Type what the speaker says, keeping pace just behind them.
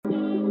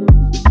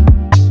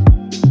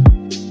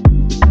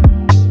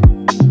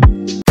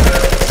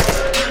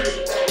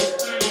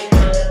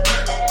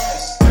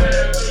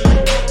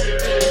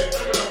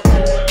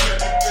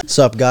What's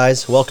up,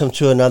 guys? Welcome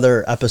to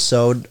another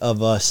episode of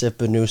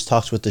SIPPIN News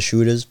Talks with the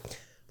Shooters.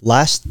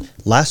 Last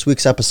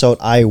week's episode,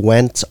 I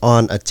went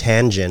on a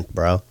tangent,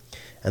 bro,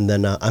 and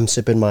then I'm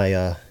sipping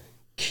my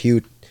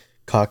cute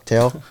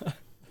cocktail.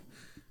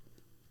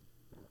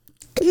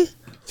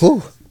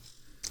 Whew.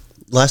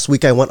 Last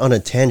week, I went on a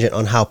tangent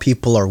on how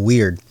people are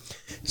weird.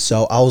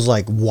 So I was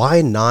like,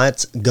 why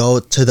not go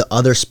to the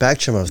other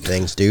spectrum of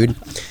things, dude?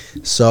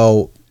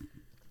 So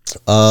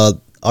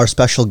our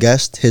special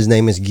guest, his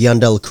name is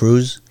Guiandel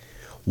Cruz.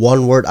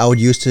 One word I would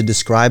use to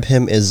describe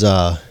him is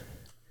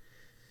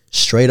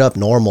straight up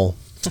normal.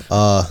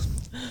 I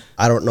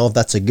don't know if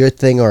that's a good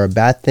thing or a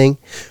bad thing,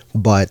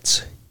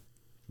 but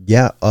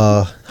yeah.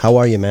 How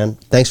are you, man?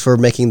 Thanks for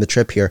making the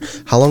trip here.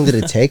 How long did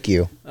it take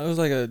you? That was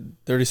like a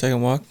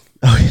 30-second walk.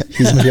 Oh yeah,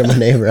 you're my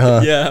neighbor,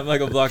 huh? Yeah, I'm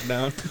like a block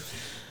down.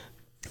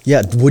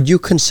 Yeah, would you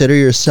consider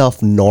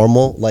yourself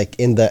normal, like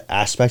in the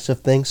aspects of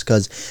things?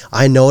 Because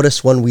I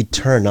notice when we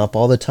turn up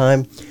all the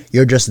time,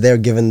 you're just there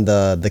giving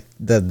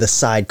the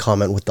side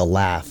comment with the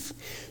laugh.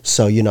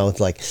 So, you know, it's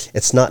like,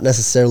 it's not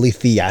necessarily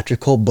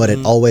theatrical, but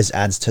it always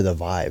adds to the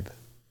vibe.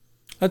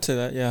 I'd say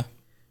that, yeah.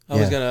 I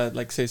always gotta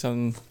like say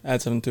something,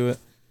 add something to it.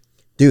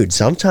 Dude,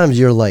 sometimes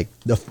you're like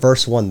the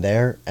first one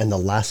there and the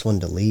last one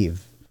to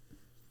leave.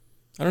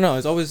 I don't know,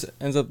 it always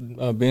ends up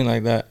being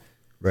like that.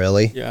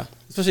 Really? Yeah,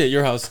 especially at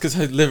your house, because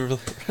I live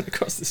right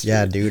across the street.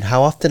 Yeah, dude.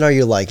 How often are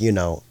you like, you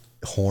know,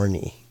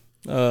 horny?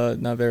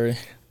 Not very.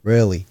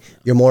 Really?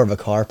 You're more of a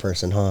car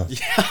person, huh?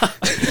 Yeah.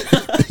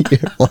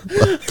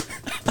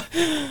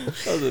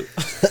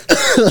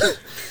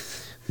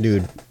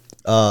 Dude,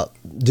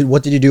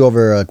 what did you do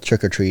over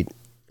trick or treat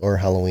or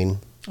Halloween?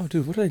 Oh,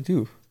 dude, what did I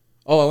do?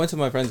 Oh, I went to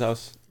my friend's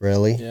house.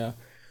 Really? Yeah.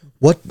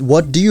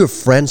 What do your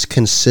friends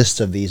consist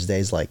of these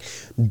days? Like,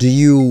 do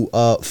you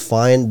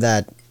find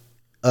that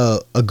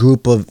a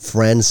group of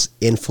friends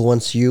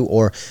influence you,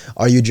 or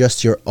are you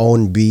just your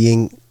own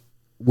being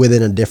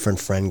within a different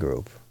friend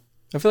group?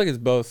 I feel like it's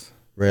both.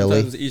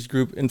 Really? Sometimes each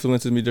group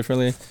influences me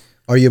differently.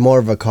 Are you more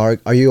of a car?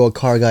 Are you a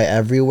car guy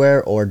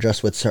everywhere, or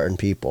just with certain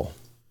people?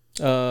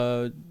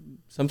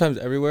 Sometimes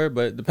everywhere,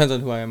 but it depends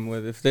on who I am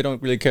with. If they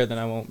don't really care, then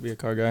I won't be a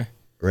car guy.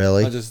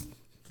 Really? I'll just,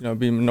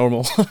 be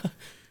normal. Do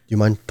you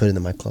mind putting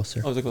the mic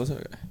closer? Oh, is it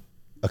closer?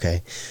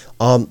 Okay.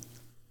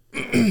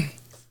 Okay.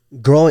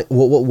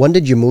 When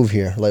did you move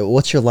here? Like,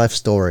 what's your life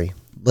story?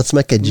 Let's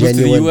make a genuine.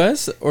 To the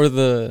U.S. or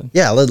the?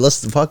 Yeah,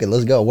 let's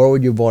go. Where were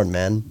you born,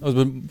 man? I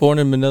was born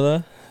in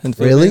Manila.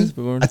 Really?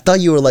 I thought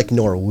you were like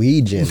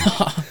Norwegian.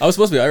 I was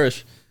supposed to be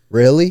Irish.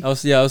 Really? I was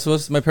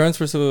supposed. My parents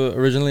were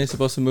originally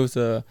supposed to move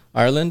to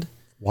Ireland.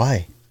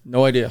 Why?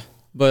 No idea.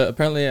 But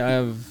apparently, I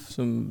have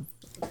some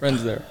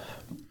friends there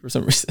for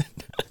some reason.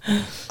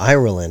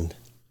 Ireland.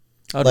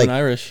 I would have been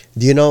Irish.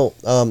 Do you know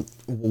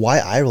why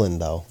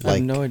Ireland though? I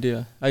have no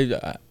idea. I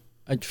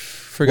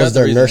forgot. Was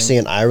there nursing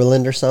in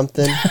Ireland or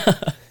something?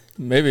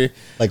 Maybe.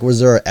 Like, was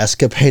there an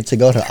escapade to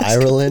go to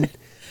Ireland?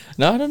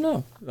 No, I don't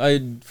know.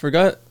 I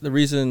forgot the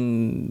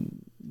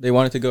reason they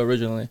wanted to go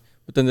originally.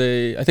 But then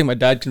I think my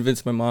dad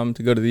convinced my mom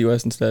to go to the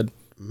U.S. instead.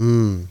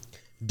 Do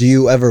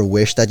you ever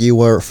wish that you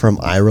were from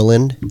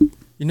Ireland?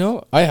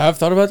 I have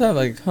thought about that.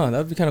 Like, that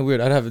would be kind of weird.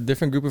 I'd have a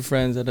different group of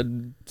friends that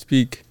I'd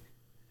speak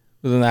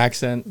with an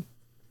accent.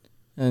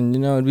 And,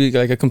 it'd be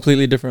like a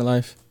completely different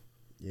life.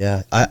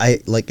 Yeah. I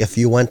like, if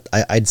you went,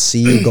 I'd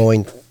see you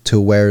going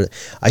to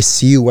I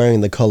see you wearing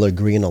the color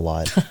green a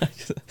lot.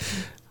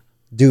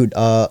 Dude,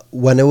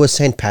 when it was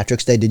St.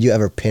 Patrick's Day, did you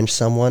ever pinch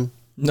someone?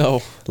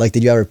 No. Like,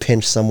 did you ever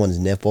pinch someone's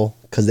nipple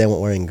because they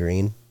weren't wearing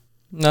green?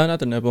 No, not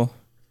the nipple.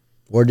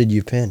 Where did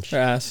you pinch?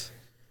 Their ass.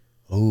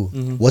 Oh,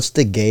 What's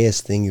the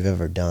gayest thing you've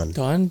ever done?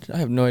 Done? I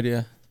have no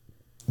idea.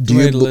 Do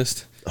you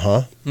list?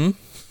 Huh?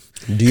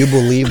 Do you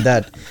believe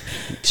that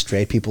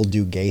straight people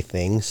do gay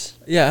things?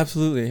 Yeah,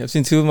 absolutely. I've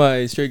seen two of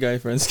my straight guy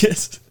friends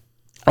kiss.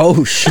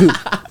 Oh shoot!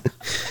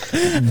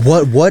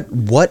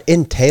 What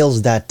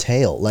entails that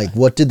tale? Like,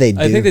 what did they do?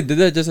 I think they did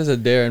that just as a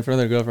dare in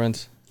front of their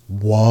girlfriends.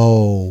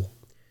 Whoa,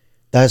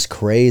 that's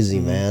crazy,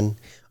 man.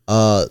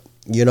 Sure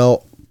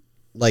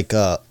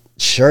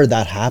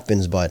that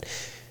happens, but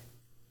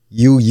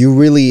you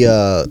really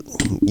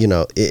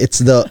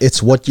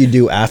it's what you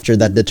do after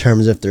that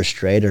determines if they're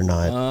straight or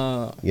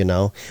not.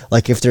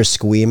 Like if they're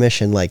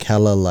squeamish and like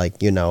hella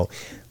like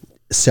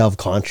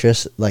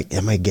self-conscious, like,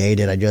 am I gay?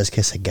 Did I just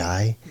kiss a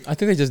guy? I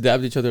think they just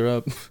dabbed each other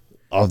up.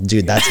 Oh,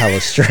 dude, that's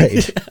hella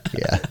straight.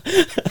 Yeah.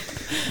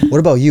 What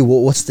about you?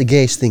 What's the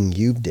gayest thing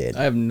you did?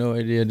 I have no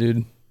idea,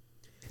 dude.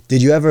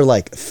 Did you ever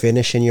like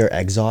finish in your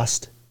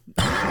exhaust?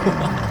 No.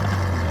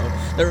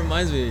 That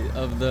reminds me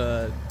of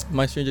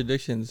My Strange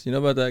Addictions. You know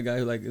about that guy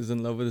who like is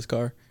in love with his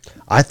car?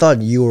 I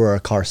thought you were a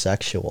car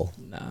sexual.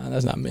 Nah,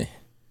 that's not me.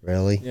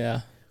 Really?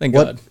 Yeah. Thank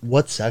God.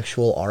 What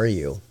sexual are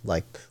you?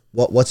 Like,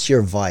 what's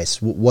your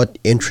vice? What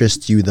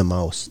interests you the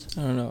most?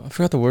 I don't know. I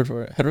forgot the word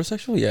for it.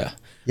 Heterosexual? Yeah.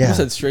 Yeah. I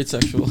said straight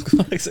sexual.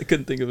 I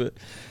couldn't think of it.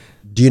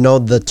 Do you know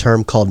the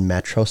term called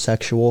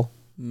metrosexual?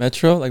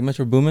 Metro? Like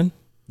Metro Boomin?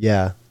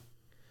 Yeah.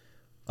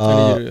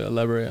 I need you to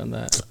elaborate on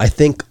that. I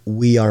think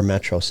we are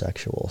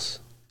metrosexuals.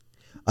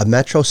 a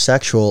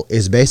metrosexual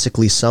is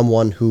basically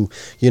someone who,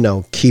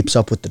 keeps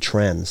up with the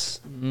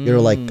trends.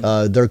 You're like,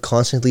 they're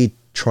constantly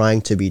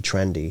trying to be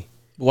trendy.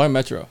 Why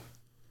metro?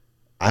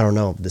 I don't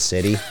know, the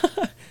city.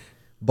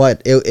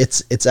 But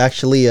it's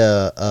actually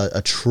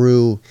a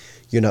true,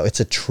 it's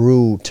a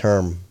true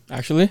term.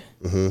 Actually?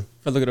 Mm-hmm.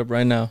 If I look it up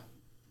right now.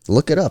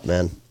 Look it up,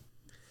 man.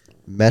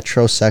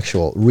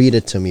 Metrosexual. Read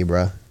it to me,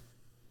 bro.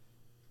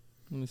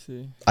 Let me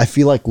see. I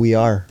feel like we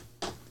are.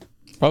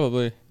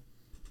 Probably.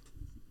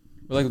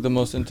 We're like the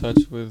most in touch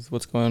with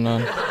what's going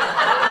on.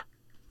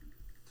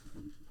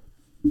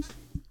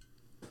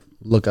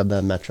 Look up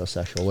that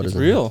metrosexual. What is it?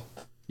 It's real.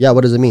 Yeah,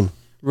 what does it mean?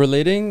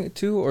 Relating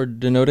to or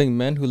denoting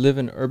men who live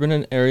in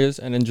urban areas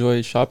and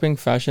enjoy shopping,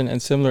 fashion,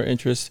 and similar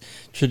interests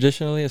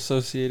traditionally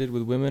associated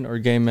with women or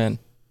gay men.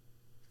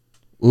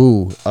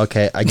 Ooh,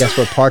 okay. I guess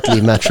we're partly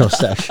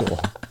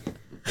metrosexual.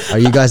 Are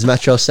you guys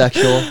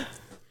metrosexual?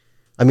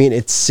 I mean,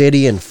 it's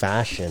city and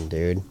fashion,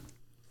 dude.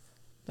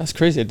 That's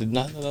crazy. I did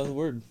not know that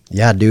word.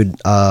 Yeah, dude.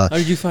 How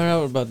did you find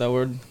out about that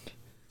word?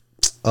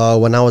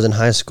 When I was in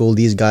high school,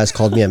 these guys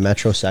called me a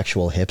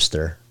metrosexual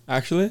hipster.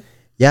 Actually?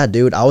 Yeah,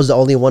 dude. I was the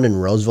only one in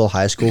Roseville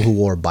High School who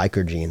wore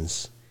biker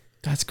jeans.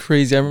 That's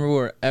crazy. I remember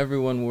where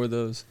everyone wore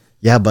those.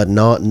 Yeah, but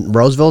no,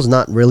 Roseville's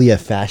not really a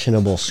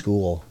fashionable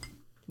school.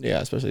 Yeah,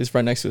 especially it's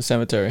right next to a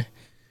cemetery.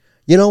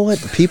 You know what?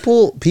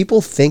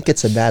 People think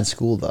it's a bad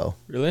school, though.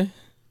 Really?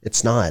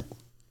 It's not.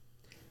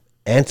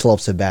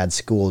 Antelope's a bad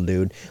school,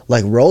 dude.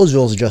 Like,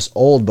 Roseville's just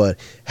old, but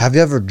have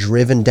you ever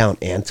driven down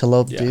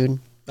Antelope, dude?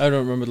 I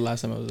don't remember the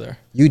last time I was there.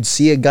 You'd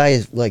see a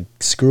guy, like,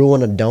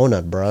 screwing a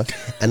donut, bro.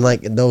 And,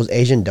 like, those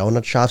Asian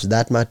donut shops,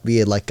 that might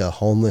be, like, a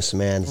homeless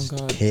man's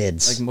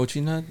kids. Like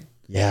mochi nut?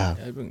 Yeah.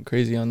 I've been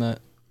crazy on that.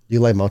 You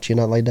like mochi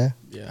nut like that?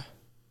 Yeah.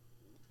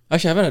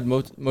 Actually, I haven't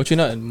had mochi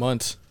nut in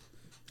months.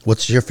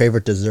 What's your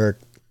favorite dessert?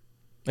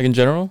 Like, in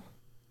general?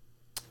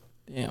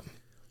 Damn.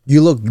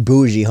 You look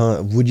bougie,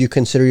 huh? Would you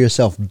consider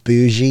yourself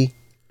bougie?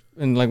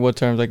 In, like, what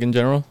terms? Like, in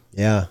general?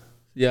 Yeah.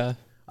 Yeah.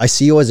 I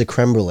see you as a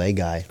creme brulee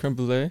guy. Creme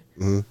brulee?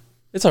 Mm-hmm.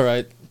 It's all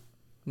right.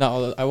 Not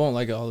all. I won't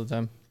like it all the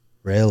time.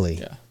 Really?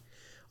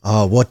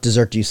 Yeah. What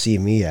dessert do you see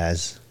me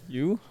as?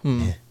 You?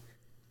 Yeah.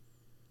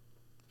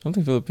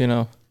 Something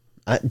Filipino.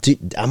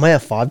 Am I a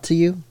fob to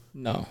you?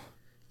 No.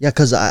 Yeah,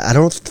 because I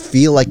don't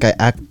feel like I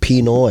act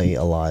Pinoy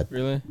a lot.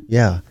 Really?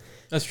 Yeah.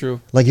 That's true.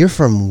 Like, you're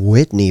from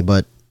Whitney,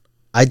 but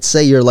I'd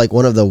say you're like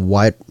one of the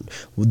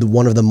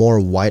more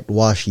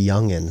whitewashed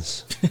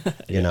youngins,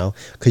 you know,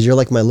 because you're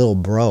like my little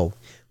bro.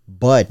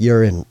 But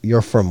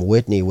you're from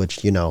Whitney,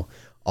 which,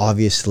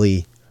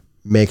 obviously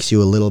makes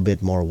you a little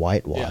bit more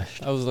whitewashed.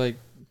 Yeah, I was like,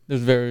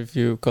 there's very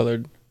few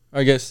colored.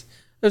 I guess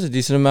there's a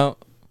decent amount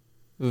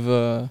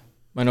of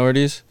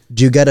minorities.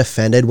 Do you get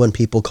offended when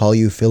people call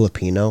you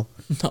Filipino?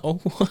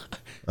 No.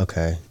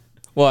 Okay.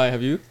 Why?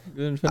 Have you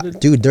been offended?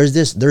 Dude,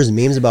 there's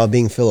memes about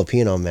being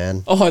Filipino,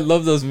 man. Oh, I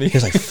love those memes.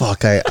 He's like,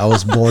 fuck, I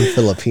was born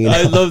Filipino.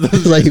 I love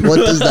those. Like, what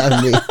does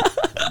that mean?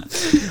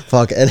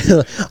 Fuck. And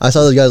I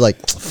saw those guys like,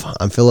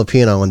 I'm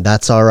Filipino and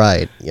that's all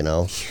right,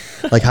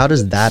 Like, how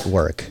does that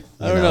work?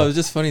 I don't know. It's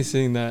just funny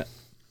seeing that.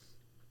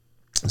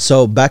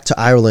 So, back to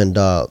Ireland.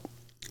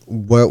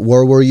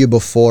 Where were you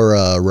before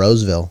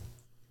Roseville?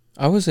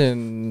 I was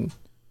in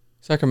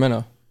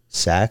Sacramento.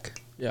 Sac?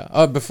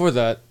 Yeah. Before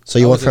that. So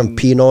you went from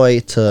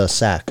Pinoy to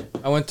Sac?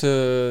 I went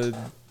to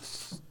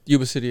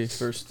Yuba City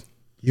first.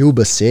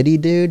 Yuba City,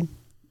 dude?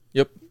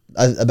 Yep.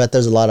 I bet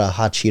there's a lot of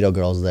hot Cheeto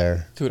girls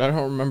there. Dude, I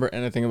don't remember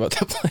anything about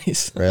that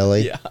place.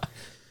 Really? Yeah.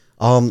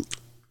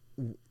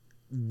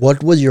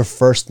 What was your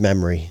first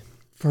memory?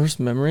 First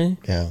memory?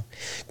 Yeah.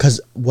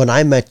 Because when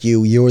I met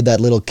you, you were that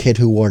little kid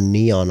who wore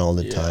neon all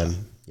the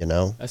time,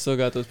 I still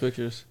got those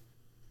pictures.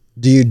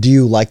 Do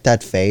you like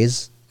that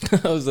phase?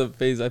 That was a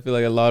phase I feel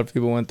like a lot of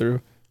people went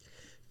through.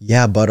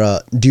 Yeah,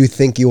 but do you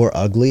think you were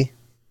ugly?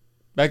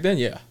 Back then,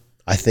 yeah.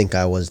 I think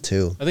I was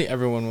too. I think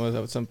everyone was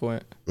at some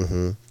point.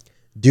 Mm-hmm.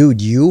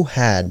 Dude, you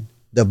had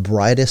the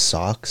brightest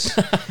socks.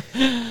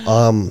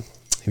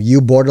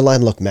 You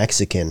borderline look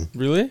Mexican.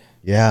 Really?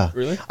 Yeah.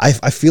 Really? I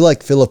feel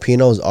like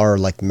Filipinos are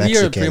like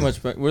Mexican. We are pretty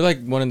much, we're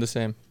like one and the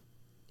same.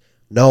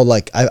 No,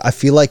 like I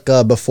feel like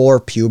before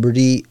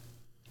puberty.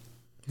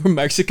 We're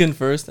Mexican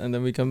first and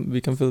then we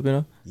become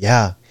Filipino?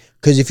 Yeah.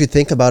 Because if you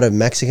think about it,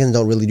 Mexicans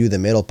don't really do the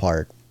middle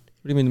part.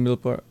 What do you mean the middle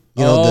part?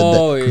 You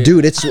know,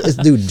 dude, it's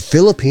dude,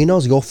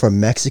 Filipinos go from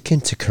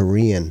Mexican to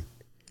Korean.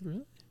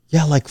 Really?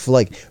 Yeah, like for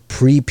like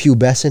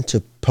pre-pubescent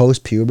to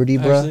post-puberty,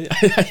 bro.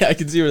 Actually, I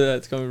can see where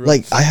that's coming from.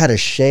 Like, I had a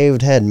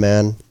shaved head,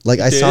 man. Like,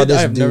 I saw this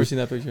I've dude. never seen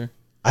that picture.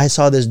 I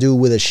saw this dude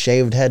with a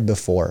shaved head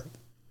before.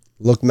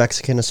 Looked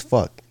Mexican as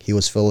fuck. He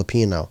was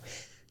Filipino.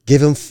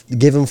 Give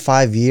him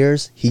 5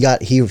 years.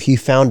 He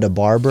found a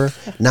barber.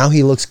 Now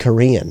he looks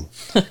Korean.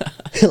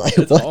 Like,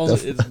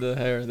 it's the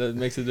hair that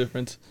makes a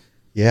difference.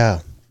 Yeah.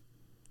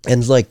 And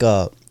it's like,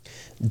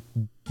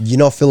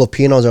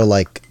 Filipinos are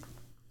like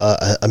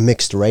a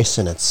mixed race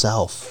in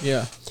itself.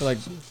 Yeah. So, like,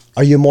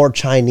 are you more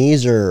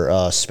Chinese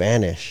or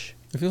Spanish?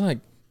 I feel like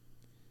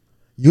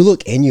you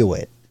look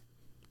Inuit.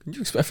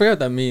 I forgot what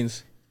that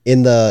means.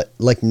 in the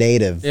like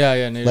native,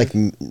 Yeah, native. like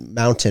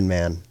mountain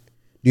man.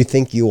 Do you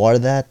think you are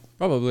that?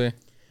 Probably.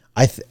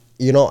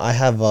 You know, I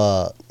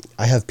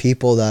have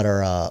people that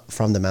are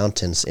from the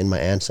mountains in my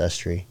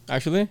ancestry.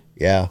 Actually?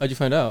 Yeah. How'd you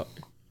find out?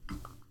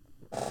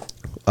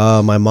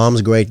 My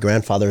mom's great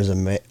grandfather is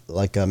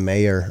like a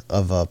mayor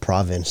of a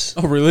province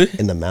Oh, really?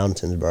 in the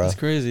mountains, bro. That's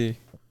crazy.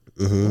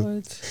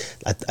 What?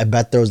 I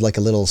bet there was like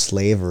a little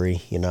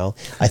slavery, you know.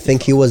 I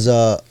think he was.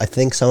 I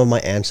think some of my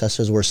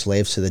ancestors were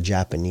slaves to the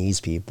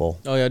Japanese people.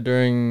 Oh yeah,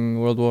 during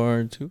World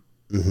War II.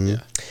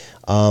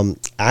 Yeah.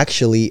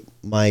 Actually,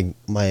 my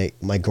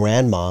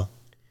grandma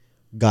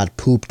got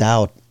pooped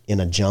out in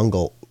a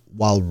jungle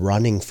while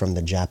running from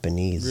the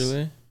Japanese.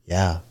 Really?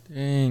 Yeah.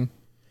 Dang.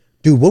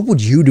 Dude, what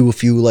would you do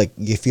if you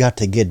had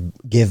to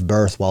give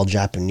birth while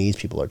Japanese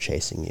people are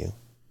chasing you?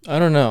 I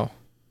don't know.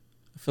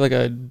 I feel like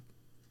I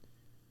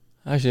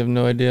actually have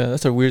no idea.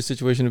 That's a weird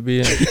situation to be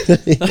in.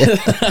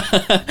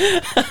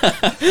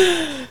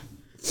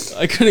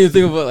 I couldn't even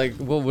think about like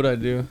what would I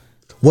do.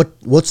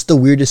 What's the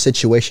weirdest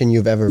situation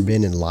you've ever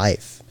been in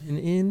life? I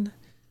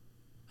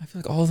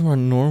feel like all of them are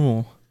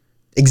normal.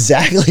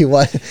 Exactly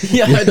what?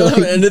 Yeah, I don't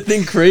have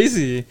anything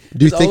crazy.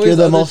 Do you think you're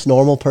the most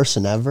normal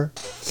person ever?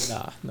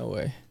 Nah, no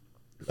way.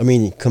 I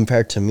mean,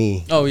 compared to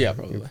me. Oh yeah,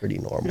 probably. You're pretty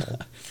normal.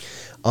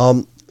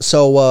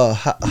 So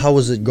how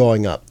was it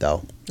growing up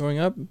though? Growing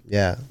up?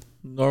 Yeah.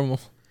 Normal.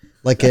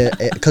 Like,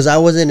 because I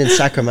wasn't in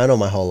Sacramento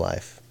my whole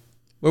life.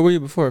 Where were you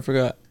before? I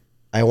forgot.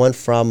 I went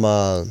from,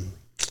 I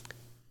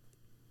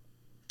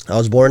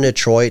was born in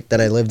Detroit, then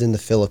I lived in the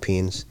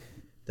Philippines,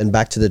 then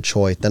back to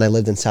Detroit, then I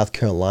lived in South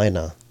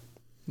Carolina.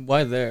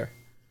 Why there?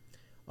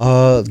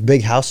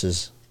 Big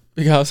houses.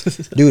 Big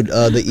houses. Dude,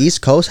 the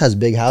East Coast has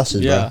big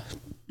houses, Yeah.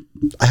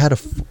 bro. I had a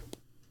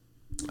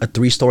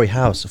 3-story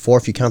house, 4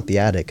 if you count the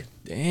attic.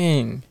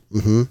 Dang.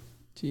 Mm-hmm.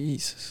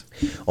 Jesus.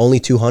 Only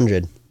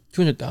 200.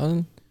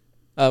 200,000?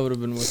 That would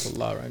have been worth a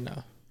lot right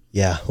now.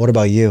 Yeah. What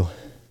about you?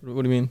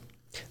 What do you mean?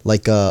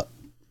 Like,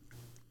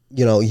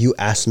 you know, you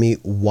asked me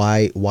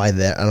why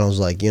that, and I was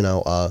like, you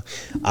know,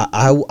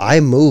 I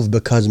moved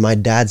because my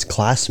dad's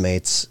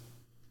classmates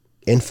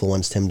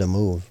influenced him to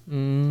move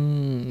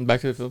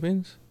Back to the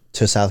Philippines?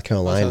 to South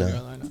Carolina. South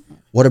Carolina.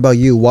 What about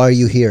you? Why are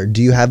you here?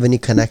 Do you have any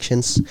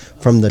connections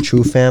from the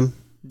True Fam,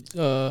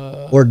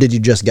 or did you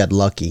just get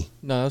lucky?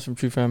 No, that's from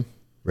True Fam.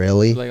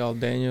 Really? Like all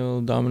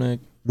Daniel, Dominic.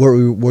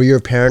 Were your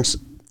parents?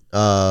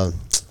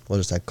 What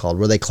is that called?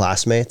 Were they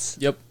classmates?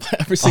 Yep.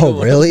 Every single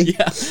one. Really?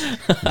 Yeah.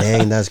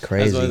 Dang, that's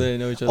crazy. That's why they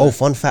know each other. Oh,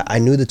 fun fact! I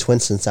knew the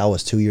twins since I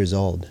was 2 years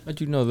old. How'd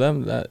you know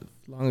them that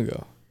long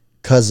ago?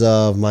 Cause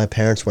my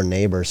parents were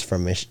neighbors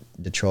from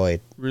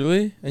Detroit.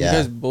 Really? And Yeah. you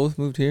guys both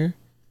moved here?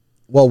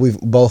 Well, we've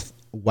both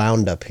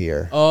wound up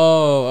here.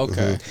 Oh,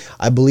 okay.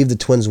 I believe the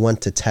twins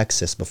went to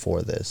Texas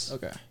before this.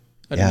 Okay.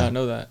 I Yeah. did not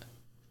know that.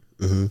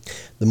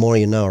 The more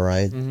you know,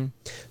 right? Mm-hmm.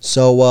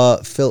 So,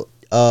 Phil,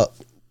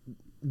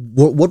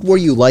 what were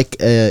you like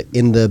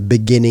in the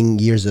beginning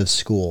years of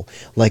school?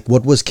 Like,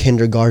 what was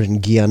kindergarten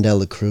Guion de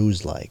la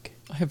Cruz like?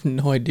 I have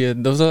no idea.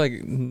 Those are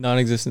like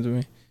non-existent to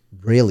me.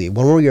 Really?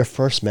 When were your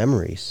first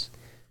memories?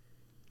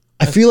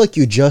 I feel like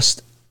you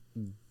just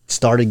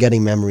started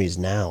getting memories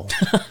now.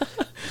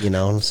 You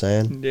know what I'm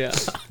saying? Yeah.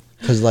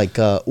 Because like,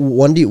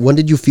 when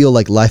did you feel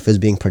like life is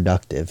being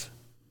productive?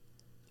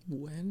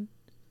 When?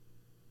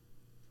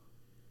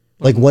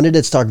 Like, when did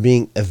it start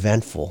being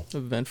eventful?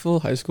 Eventful?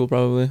 High school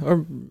probably.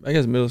 Or I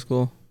guess middle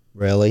school.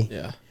 Really?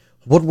 Yeah.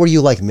 What were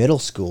you like middle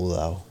school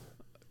though?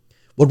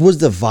 What was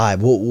the vibe?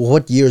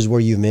 What years were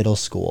you middle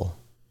school?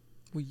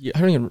 Well, yeah,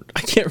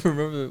 I can't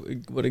remember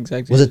what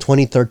exactly. Was it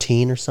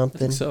 2013 or I something?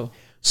 think so.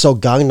 So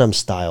Gangnam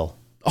Style,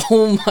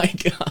 Oh my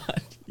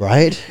god.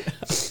 right?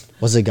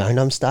 Was it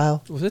Gangnam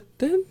Style? Was it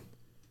then?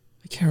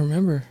 I can't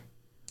remember.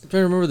 I'm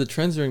trying to remember the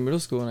trends during middle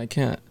school and I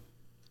can't.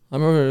 I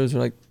remember it was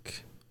like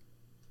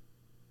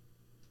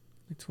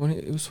 20,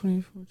 it was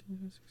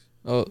 2014.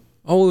 Oh,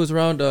 it was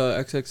around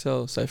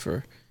XXL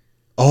Cypher.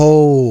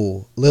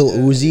 Oh, Lil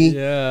Uzi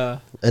Yeah.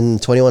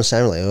 and 21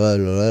 Savage.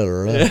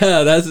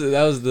 Yeah,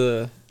 that was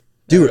the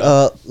Dude,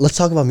 let's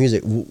talk about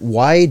music.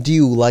 Why do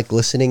you like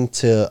listening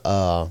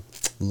to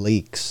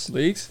Leaks?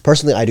 Leaks.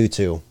 Personally, I do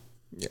too.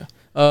 Yeah.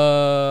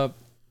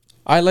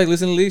 I like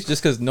listening to Leaks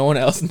just because no one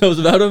else knows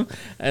about them,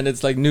 and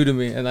it's like new to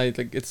me, and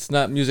it's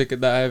not music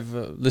that I've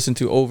listened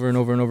to over and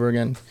over and over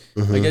again.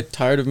 I get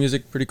tired of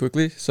music pretty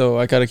quickly, so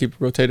I gotta keep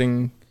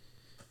rotating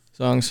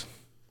songs.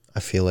 I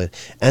feel it,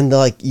 and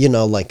like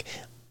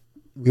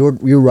we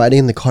were riding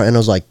in the car, and I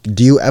was like,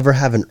 "Do you ever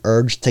have an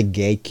urge to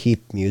gatekeep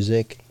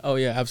music?" Oh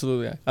yeah,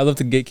 absolutely. I love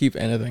to gatekeep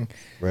anything.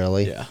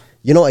 Really? Yeah.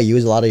 You know, I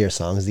use a lot of your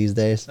songs these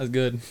days. That's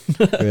good.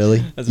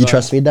 Really? That's You fine.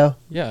 trust me, though?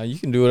 Yeah, you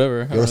can do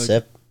whatever. You want a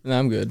sip? No,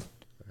 I'm good.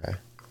 Okay.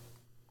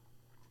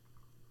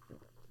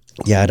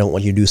 Yeah, I don't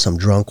want you to do some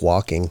drunk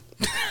walking.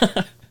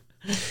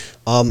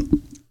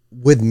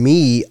 With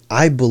me,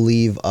 I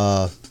believe,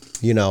 fuck.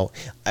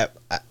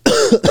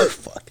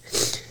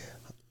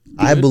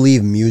 I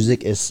believe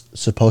music is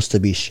supposed to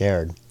be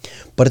shared,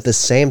 but at the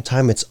same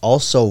time, it's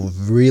also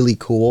really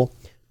cool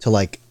to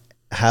like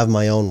have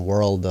my own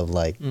world of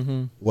like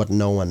Mm-hmm. what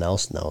no one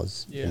else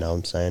knows. Yeah. You know what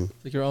I'm saying?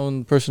 It's like your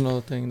own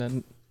personal thing that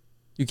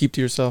you keep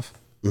to yourself.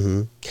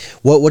 Mm-hmm.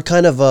 What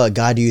kind of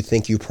guy do you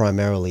think you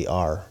primarily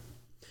are?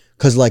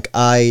 Because like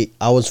I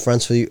was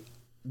friends with you.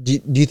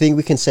 Do you think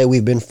we can say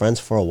we've been friends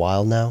for a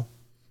while now?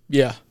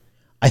 Yeah.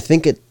 I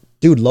think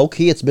dude, low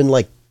key, it's been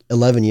like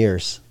 11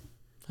 years.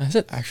 Is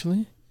it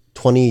actually?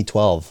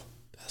 2012.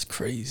 That's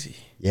crazy.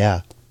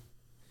 Yeah.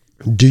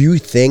 Do you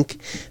think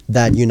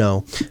that,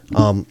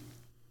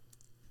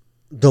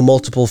 the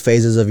multiple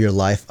phases of your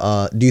life,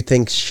 do you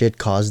think shit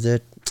caused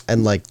it?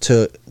 And like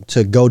to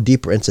go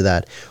deeper into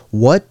that,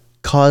 what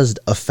caused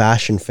a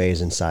fashion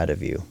phase inside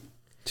of you?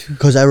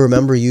 Because I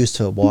remember you used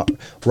to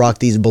rock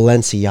these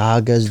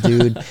Balenciagas,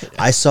 dude.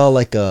 I saw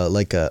like a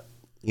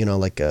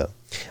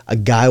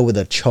guy with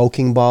a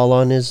choking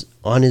ball in his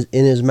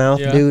mouth,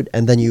 Yeah. dude.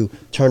 And then you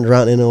turned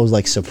around and it was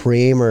like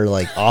Supreme or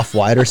like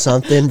Off-White or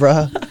something,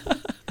 bruh.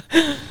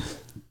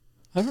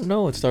 I don't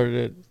know what started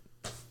it.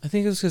 I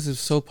think it was because it's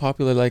so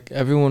popular. Like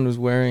everyone was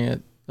wearing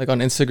it. Like on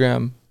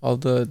Instagram, all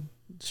the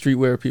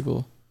streetwear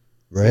people.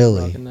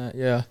 Really? Rocking that.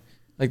 Yeah.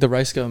 Like the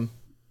Rice Gum.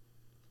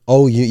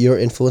 Oh, you're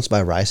influenced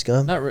by Rice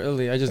Gum? Not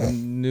really. I just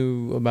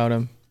knew about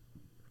him.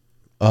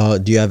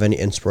 Do you have any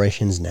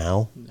inspirations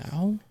now?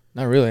 Now?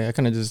 Not really. I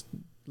kind of just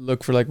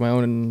look for like my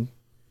own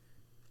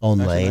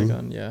fashion Lane?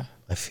 icon. Yeah.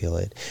 I feel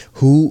it.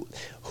 Who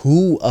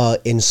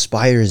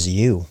inspires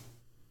you?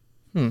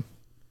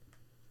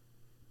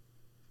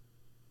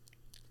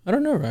 I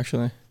don't know,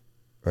 actually.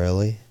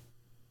 Really?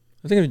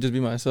 I think it would just be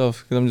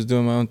myself because I'm just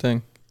doing my own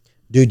thing.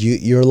 Dude,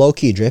 you're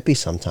low-key drippy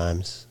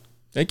sometimes.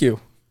 Thank you.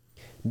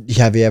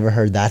 Have you ever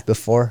heard that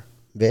before,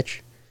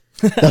 bitch?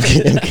 I'm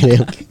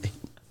kidding.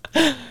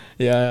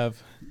 Yeah, I have.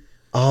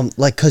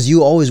 Like, cause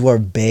you always wear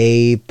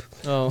Bape,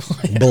 Oh,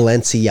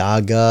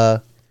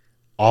 Balenciaga,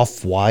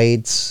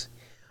 Off-Whites.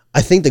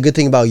 I think the good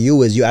thing about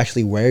you is you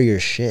actually wear your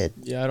shit.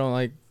 yeah. I don't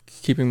like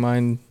keeping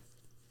mine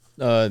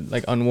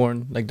like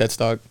unworn, like dead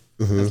stock.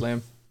 That's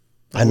lame.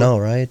 I know,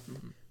 right?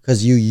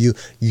 Because you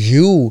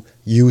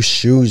use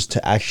shoes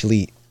to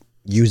actually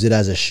use it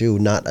as a shoe,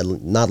 not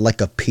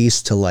like a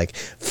piece to like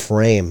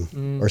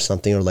frame or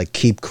something, or like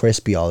keep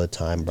crispy all the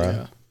time,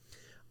 bro.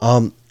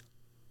 Yeah.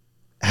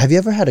 Have you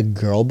ever had a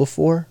girl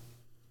before?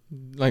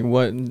 Like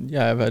what?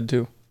 Yeah, I've had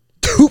two.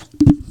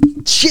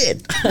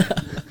 Shit.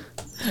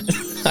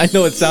 I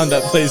know what sound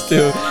that plays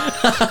too.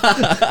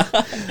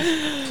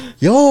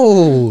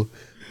 Yo,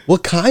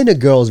 what kind of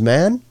girls,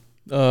 man?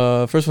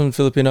 First one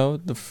Filipino.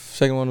 The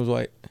second one was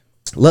white.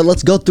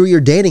 Let's go through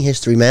your dating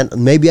history, man.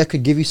 Maybe I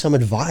could give you some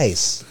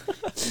advice.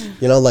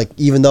 Like,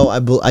 even though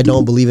I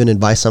don't believe in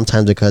advice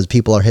sometimes because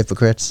people are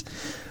hypocrites.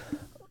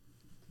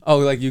 Oh,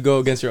 like you go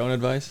against your own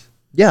advice?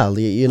 Yeah,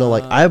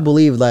 like I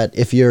believe that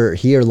if you're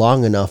here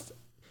long enough,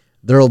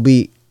 there'll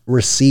be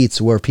receipts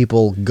where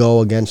people go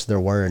against their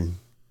word.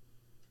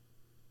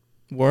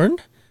 Word?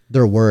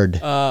 Their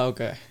word.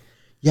 Okay.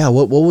 Yeah,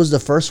 what was the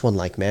first one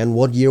like, man?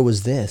 What year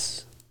was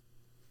this?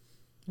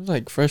 It was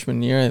like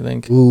freshman year, I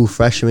think. Ooh,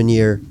 freshman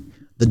year.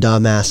 The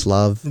dumbass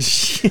love.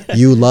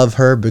 You love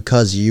her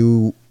because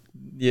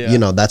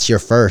Yeah. that's your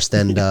first,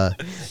 and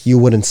you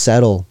wouldn't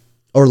settle,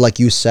 or like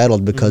you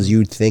settled because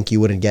you think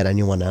you wouldn't get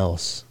anyone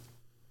else.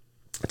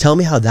 Tell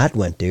me how that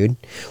went, dude.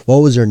 What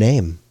was her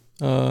name?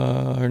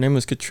 Her name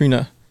was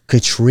Katrina.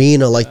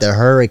 Katrina, like the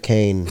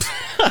hurricane.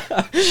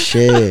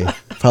 Shit,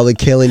 probably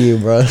killing you,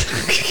 bro.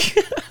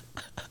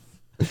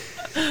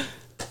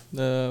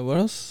 What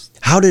else?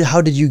 How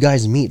did you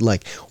guys meet?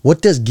 Like,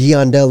 what does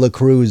Guion de la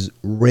Cruz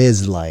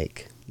Riz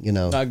like?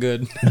 Not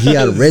good.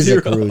 Guion Riz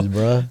Zero. Cruz,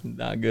 bro.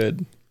 Not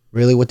good.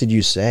 Really, what did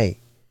you say?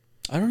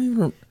 I don't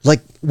even.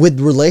 Like with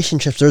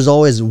relationships, there's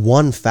always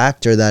one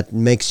factor that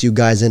makes you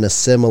guys in a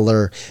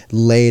similar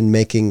lane,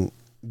 making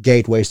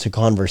gateways to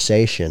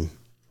conversation.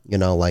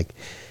 Like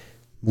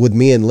with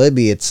me and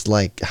Libby, it's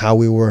like how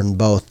we were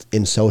both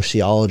in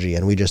sociology,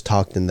 and we just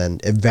talked, and then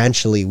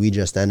eventually we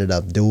just ended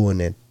up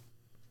doing it.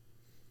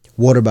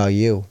 What about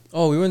you?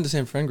 Oh, we were in the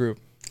same friend group.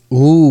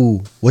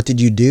 Ooh, what did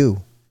you do?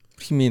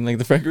 What do you mean, like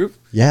the friend group?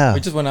 Yeah. We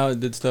just went out and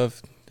did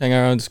stuff, hang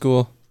out around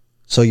school.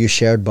 So you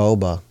shared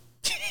boba.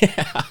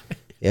 Yeah.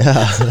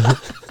 Yeah.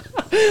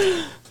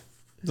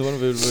 It's one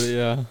of it, but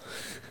yeah.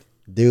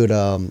 Dude,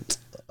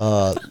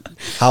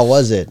 how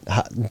was it?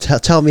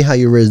 Tell me how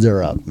you rizzed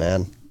her up,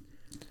 man.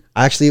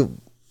 Actually,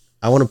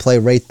 I want to play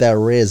Rate That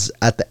Riz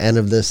at the end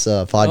of this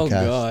podcast. Oh,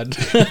 God.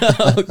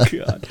 Oh,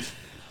 God.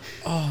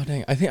 Oh,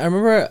 dang. I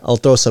remember. I'll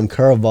throw some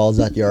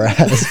curveballs at your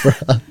ass, bro.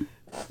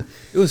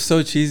 It was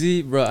so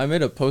cheesy, bro. I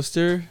made a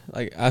poster,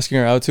 like, asking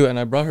her out to, and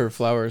I brought her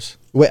flowers.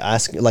 Wait,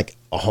 ask like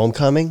a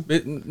homecoming?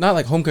 Not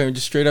like homecoming,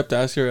 just straight up to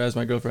ask her as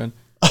my girlfriend.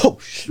 Oh,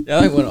 Yeah,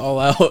 I went all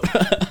out.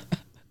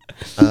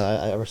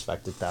 I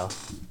respect it, though.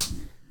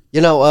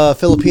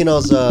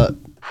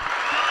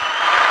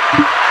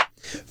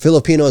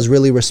 Filipinos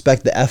really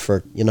respect the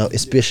effort,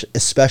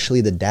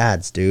 especially the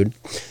dads, dude.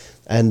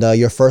 And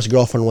your first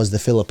girlfriend was the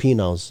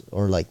Filipinos,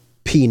 or like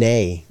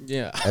Pinay,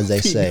 Yeah. as they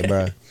say,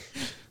 bro.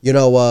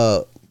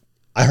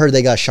 I heard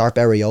they got sharp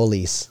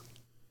areoles.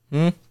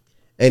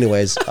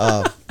 Anyways,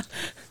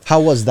 how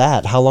was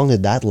that? How long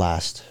did that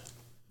last?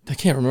 I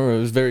can't remember. It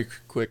was very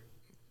quick.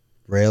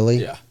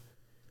 Really? Yeah.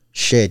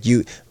 Shit,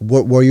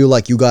 were you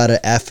like you got an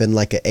F in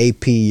like an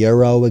AP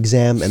Euro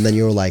exam, and then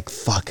you were like,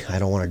 "Fuck, I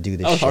don't want to do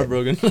this." I was shit.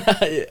 heartbroken.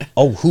 Yeah.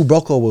 Oh, who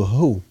broke up with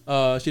who?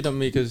 She dumped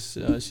me because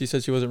she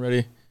said she wasn't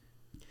ready.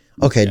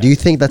 Okay, Yeah. do you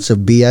think that's a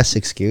BS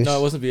excuse? No,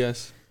 it wasn't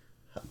BS.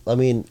 I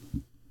mean,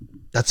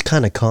 that's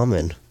kind of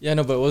common. Yeah,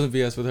 no, but it wasn't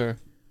BS with her.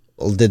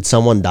 Did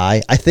someone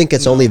die? I think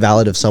it's only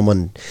valid if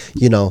someone,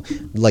 you know,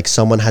 like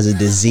someone has a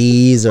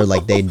disease or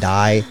like they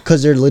die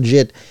because they're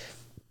legit,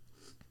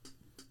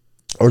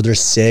 or they're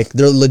sick.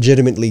 They're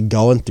legitimately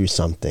going through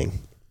something.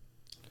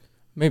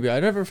 Maybe.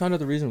 I never found out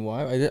the reason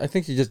why. I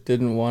think she just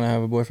didn't want to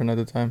have a boyfriend at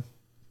the time.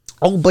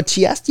 Oh, but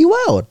she asked you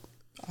out.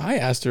 I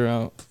asked her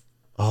out.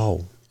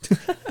 Oh.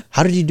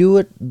 How did you do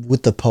it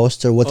with the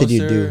poster? What did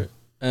you do?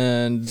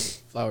 And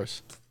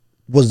flowers.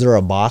 Was there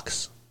a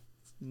box?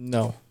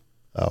 No.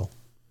 Oh.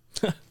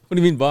 What do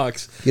you mean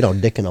box? You know,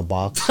 dick in a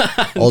box.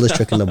 Oldest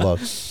trick in the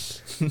book.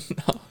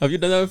 No. Have you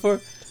done that before?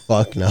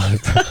 Fuck no.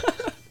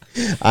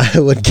 I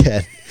would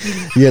get,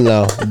 you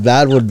know,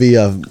 that would be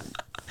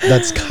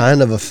that's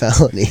kind of a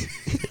felony.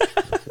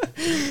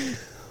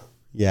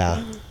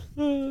 Yeah.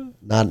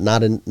 Not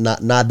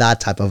that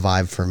type of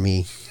vibe for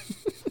me.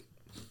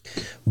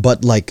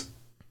 But like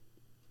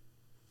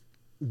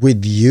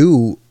with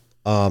you,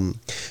 do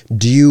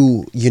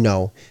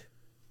you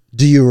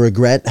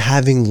regret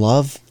having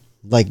love?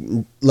 Like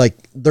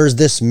there's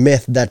this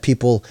myth that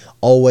people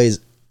always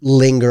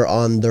linger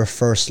on their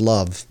first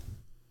love.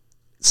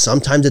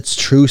 Sometimes it's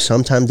true,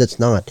 sometimes it's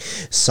not.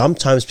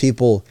 Sometimes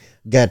people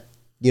get,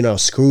 you know,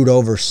 screwed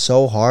over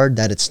so hard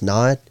that it's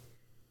not.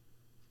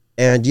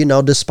 And, you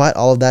know, despite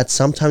all of that,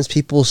 sometimes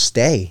people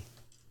stay.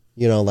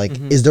 You know, like,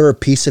 is there a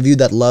piece of you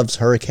that loves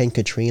Hurricane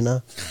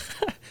Katrina?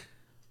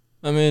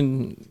 I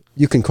mean...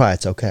 You can cry,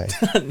 it's okay.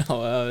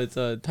 No, it's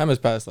time has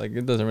passed. Like,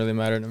 it doesn't really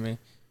matter to me.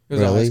 It was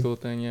a Really? high school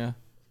thing, yeah.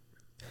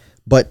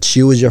 But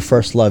she was your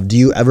first love. Do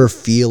you ever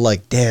feel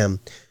like, damn,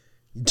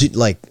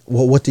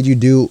 what did you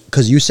do?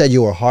 Because you said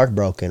you were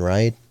heartbroken,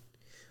 right?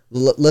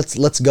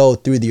 Let's go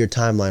through your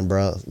timeline,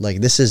 bro. Like,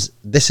 this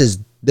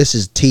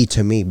is tea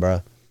to me,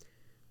 bro.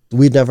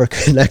 We never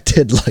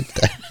connected like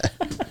that.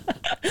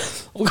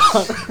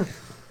 Oh,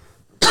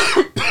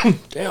 God.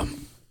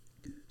 Damn.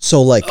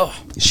 So, like,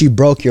 she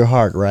broke your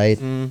heart, right?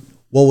 Mm.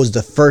 What was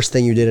the first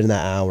thing you did in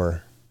that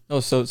hour? That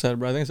was so sad,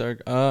 bro. I think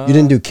it's You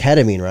didn't do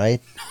ketamine, right?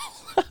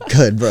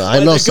 Good, bro.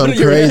 I know did it go some to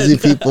your crazy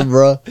head? people,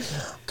 bro.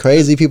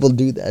 Crazy people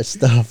do that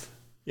stuff.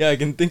 Yeah, I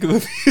can think of a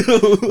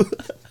few.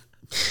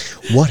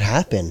 What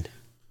happened?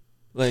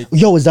 Like,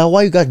 Yo, is that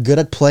why you got good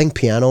at playing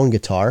piano and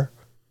guitar?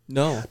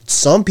 no.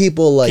 Some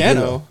people, like, Piano.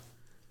 you know,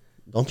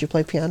 don't you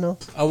play piano?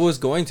 I was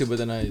going to, but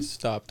then I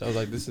stopped. I was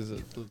like, this is a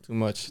little too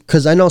much.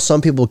 Because I know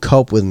some people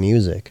cope with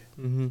music.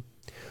 Mm-hmm.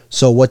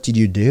 So what did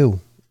you do?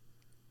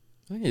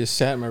 I think I just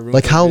sat in my room.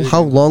 Like, for a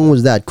how bit. long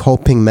was that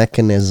coping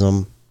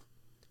mechanism?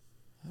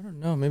 I don't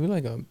know. Maybe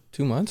like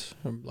 2 months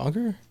or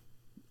longer.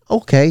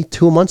 Okay,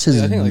 2 months is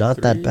Yeah, I think like not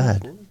 3 that or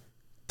bad.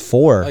 4.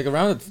 4. Like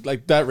around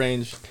like that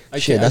range.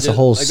 Shit, that's a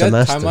whole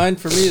semester. That timeline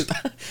for me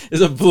is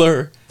a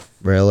blur.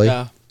 Really?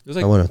 Yeah. It was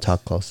like, I want to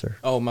talk closer.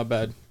 oh, my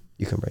bad.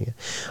 You can bring it.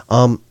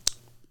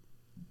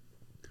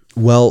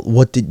 Well,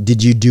 what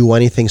did you do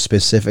anything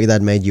specific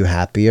that made you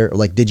happier?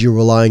 Like, did you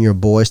rely on your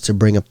boys to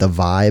bring up the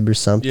vibe or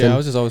something? Yeah, I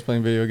was just always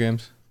playing video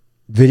games.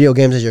 Video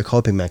games is your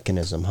coping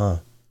mechanism, huh?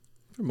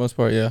 For the most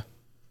part, yeah.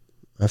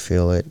 I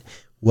feel it.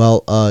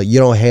 Well, you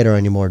don't hate her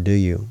anymore, do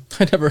you?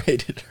 I never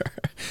hated her.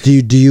 Do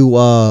you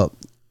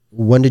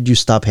when did you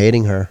stop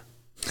hating her?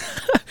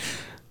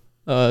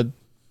 No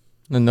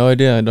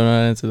idea. I don't know how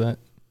to answer that.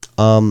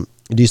 Do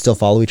you still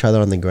follow each other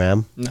on the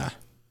gram? Nah.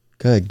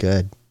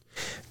 Good.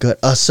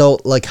 So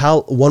like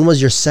when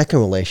was your second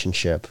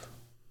relationship?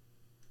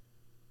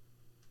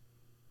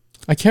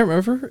 I can't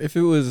remember if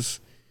it was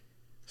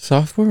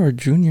sophomore or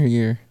junior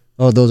year.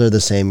 Oh, those are the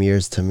same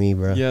years to me,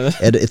 bro. Yeah.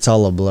 It's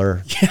all a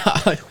blur.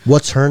 Yeah.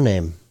 What's her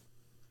name?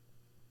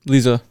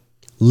 Lisa.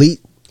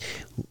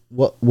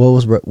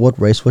 What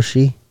race was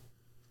she?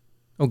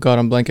 Oh God,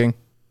 I'm blanking.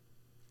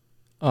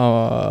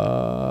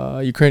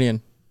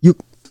 Ukrainian.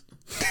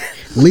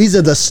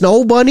 Lisa the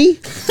Snow Bunny?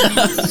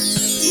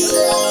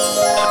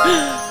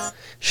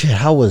 Shit,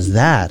 how was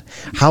that?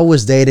 How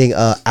was dating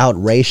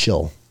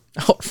outracial?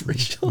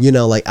 Outracial. You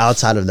know, like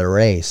outside of the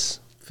race.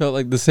 Felt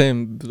like the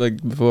same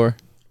like before.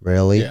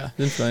 Really? Yeah.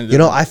 Didn't find it You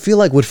know, I feel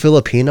like with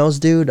Filipinos,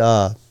 dude,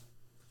 I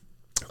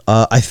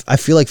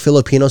feel like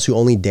Filipinos who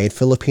only date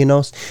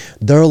Filipinos,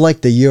 they're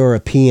like the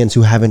Europeans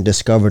who haven't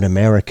discovered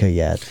America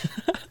yet.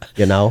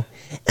 You know?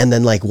 And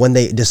then like when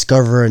they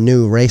discover a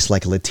new race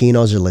like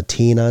Latinos or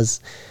Latinas,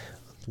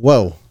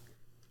 whoa.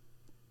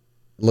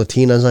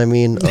 Latinas, I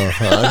mean.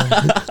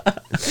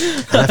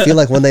 And I feel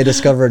like when they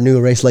discover a new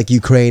race like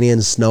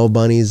Ukrainian snow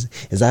bunnies,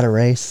 is that a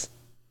race?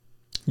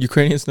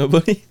 Ukrainian snow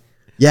bunny?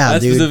 Yeah,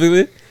 That dude.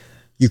 specifically?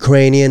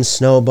 Ukrainian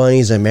snow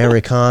bunnies,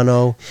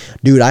 Americano.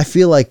 Dude, I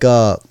feel like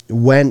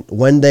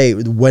when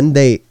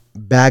they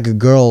bag a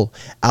girl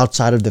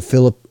outside of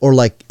the or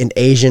like an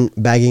Asian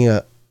bagging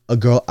a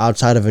girl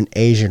outside of an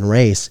Asian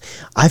race,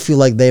 I feel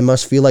like they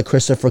must feel like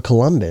Christopher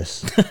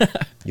Columbus.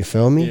 You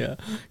feel me? Yeah,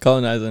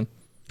 colonizing.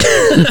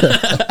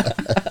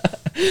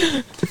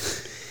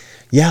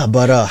 Yeah,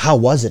 but how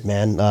was it,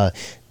 man?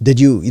 Did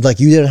you you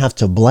didn't have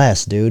to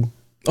bless, dude?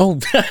 Oh,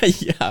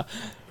 yeah.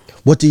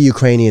 What do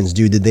Ukrainians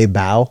do? Did they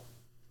bow?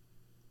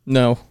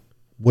 No.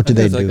 What did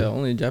they do? Like the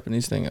only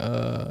Japanese thing.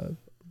 I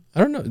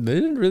don't know. They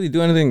didn't really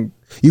do anything.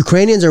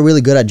 Ukrainians are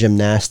really good at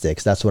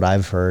gymnastics. That's what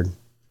I've heard.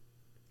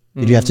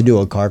 Did you have to do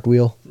a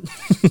cartwheel?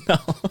 No.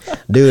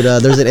 Dude,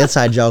 there's an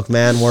inside joke,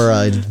 man,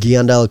 where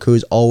Guillaume de la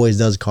Cruz always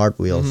does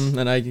cartwheels.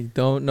 And I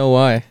don't know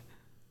why.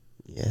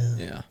 Yeah.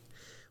 Yeah.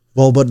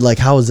 Well, but like,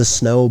 how was the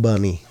snow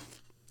bunny?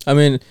 I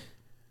mean,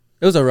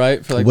 it was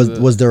alright for like.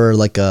 Was there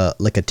like a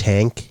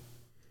tank?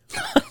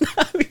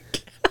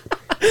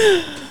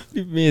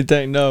 Me and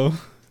tank, no.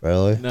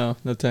 Really? No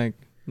tank,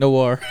 no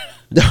war.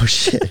 Oh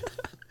shit!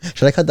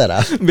 Should I cut that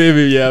out?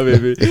 Maybe, yeah,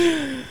 maybe.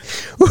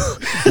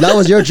 That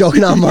was your joke,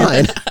 not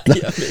mine.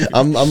 Yeah,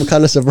 I'm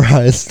kind of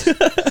surprised.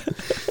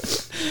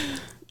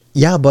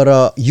 Yeah,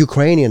 but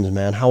Ukrainians,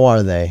 man, how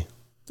are they?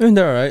 I mean,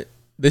 they're alright.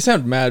 They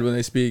sound mad when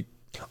they speak.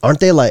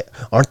 Aren't the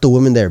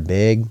women there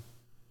big?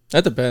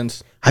 That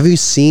depends. Have you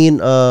seen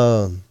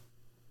there's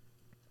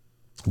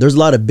a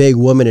lot of big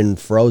women in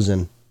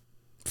Frozen.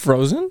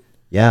 Frozen?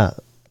 Yeah,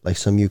 like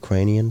some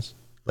Ukrainians,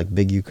 like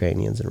big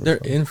Ukrainians. They're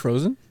in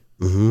Frozen?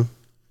 Mm-hmm.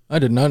 I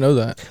did not know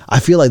that. I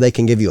feel like they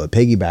can give you a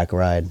piggyback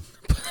ride.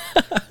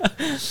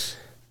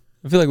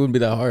 I feel like it wouldn't be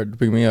that hard to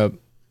pick me up.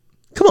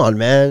 Come on,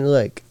 man.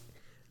 Like,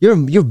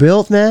 you're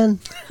built, man.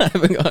 I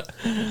haven't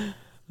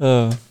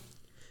got...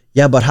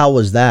 Yeah, but how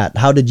was that?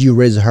 How did you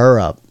raise her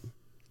up?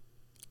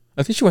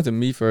 I think she went to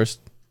me first.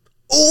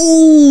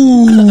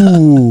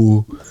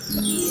 Ooh.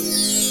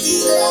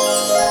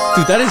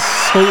 Dude, that is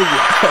so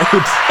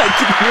loud. I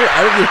can hear it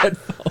out of your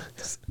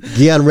headphones.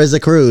 Guillaume Riza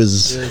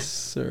Cruz. Yes,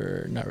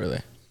 sir. Not really.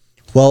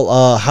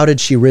 Well, how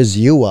did she riz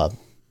you up?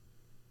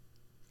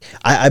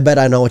 I bet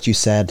I know what you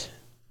said.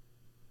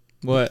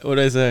 What did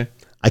I say?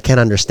 I can't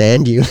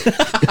understand you.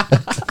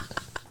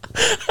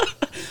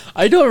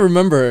 I don't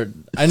remember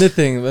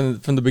anything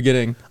from the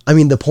beginning. I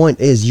mean, the point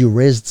is you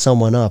rizzed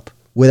someone up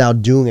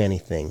without doing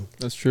anything.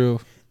 That's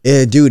true.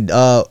 Dude,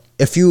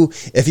 if you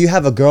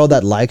have a girl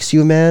that likes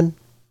you, man,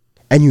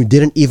 and you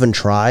didn't even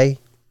try,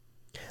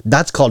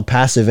 that's called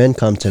passive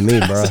income to me,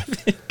 bro.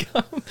 Passive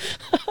income.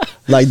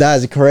 Like,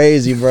 that's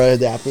crazy, bro.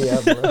 Dap me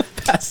up, bro.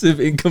 Passive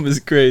income is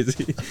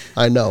crazy.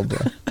 I know, bro.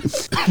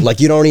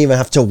 Like, you don't even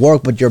have to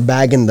work, but you're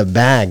bagging the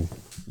bag.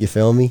 You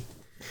feel me?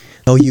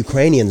 Oh,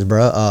 Ukrainians,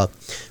 bro.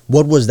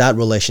 What was that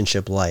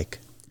relationship like?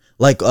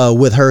 Like,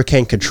 with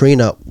Hurricane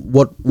Katrina,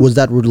 what was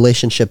that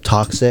relationship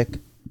toxic?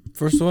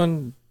 First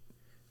one.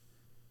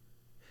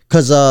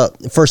 Because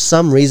for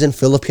some reason,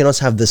 Filipinos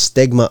have the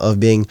stigma of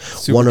being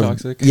Super one of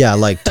toxic. Yeah,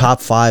 like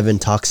top 5 in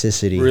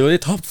toxicity. Really?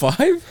 Top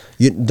 5?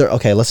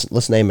 Okay,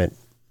 let's name it.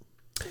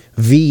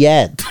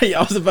 Viet.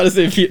 Yeah, I was about to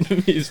say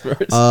Vietnamese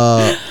first.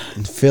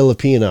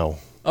 Filipino.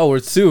 Oh,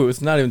 we're 2.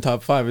 It's not even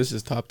top 5. It's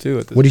just top 2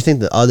 at this. What do you think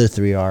the other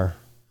 3 are?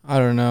 I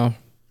don't know.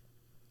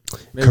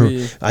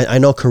 Maybe I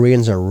know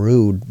Koreans are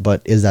rude,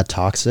 but is that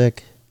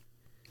toxic?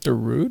 they're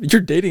rude.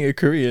 You're dating a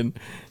Korean.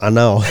 I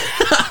know.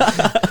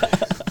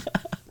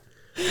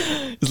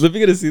 Is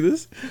Livy gonna see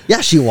this?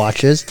 Yeah, she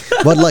watches,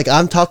 but like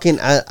I'm talking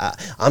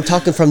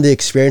from the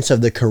experience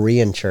of the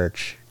Korean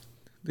church.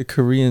 The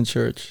Korean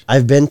church.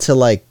 I've been to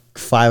like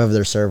 5 of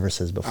their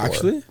services before.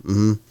 Actually?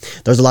 Mm-hmm.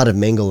 There's a lot of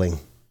mingling.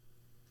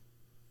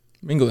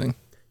 Mingling.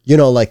 You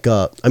know, like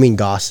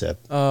gossip.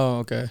 Oh,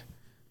 okay.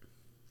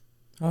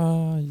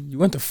 You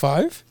went to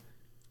 5?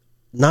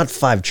 Not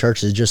 5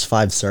 churches, just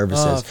 5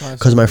 services. 5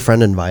 Because my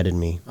friend invited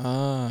me.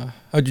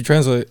 How'd you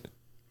translate?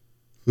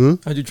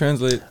 How'd you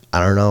translate?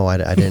 I don't know. I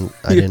didn't.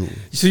 I didn't.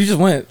 So you just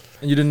went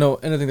and you didn't know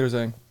anything they were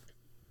saying?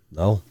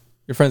 No.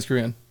 Your friend's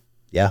Korean?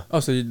 Yeah.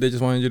 Oh, so they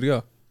just wanted you to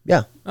go?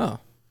 Yeah. Oh,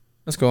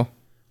 that's cool.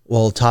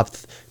 Well,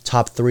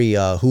 top 3.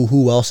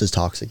 Who else is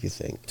toxic? You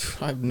think?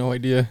 I have no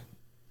idea.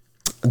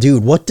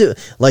 Dude,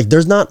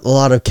 there's not a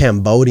lot of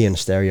Cambodian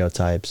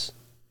stereotypes.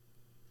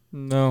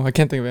 No, I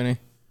can't think of any.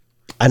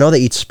 I know they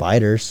eat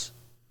spiders.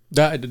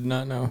 That I did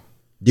not know.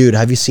 Dude,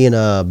 have you seen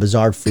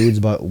Bizarre Foods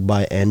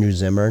by Andrew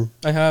Zimmern?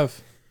 I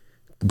have.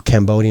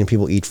 Cambodian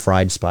people eat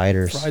fried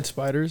spiders. Fried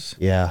spiders?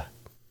 Yeah.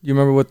 Do you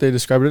remember what they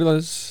described it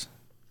as?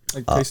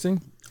 Like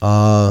tasting?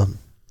 I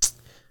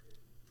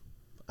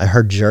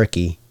heard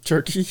jerky.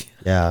 Jerky?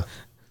 Yeah.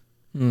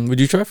 Would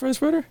you try fried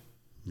spider?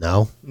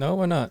 No. No,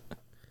 why not?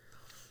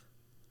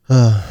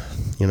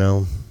 You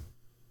know,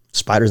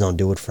 spiders don't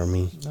do it for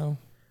me. No.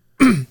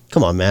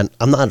 Come on, man.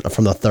 I'm not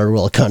from the third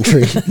world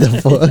country.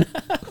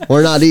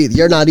 We're not either.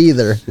 You're not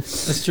either.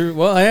 That's true.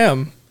 Well, I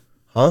am.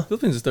 Huh?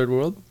 Philippines is third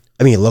world.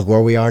 I mean, look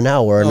where we are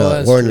now.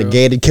 We're in a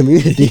gated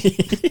community.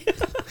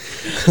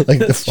 Like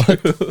That's the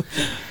fuck. true.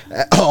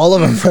 All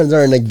of our friends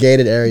are in a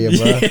gated area,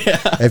 bro.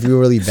 Yeah. If you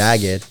really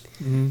bag it.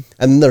 Mm-hmm.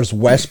 And then there's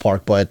West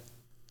Park, but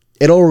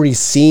it already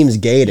seems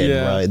gated,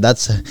 Yeah. right?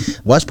 That's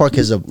West Park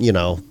is a, you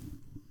know,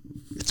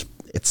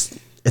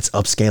 it's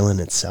upscale in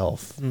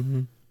itself.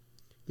 Mm-hmm.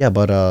 Yeah,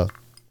 but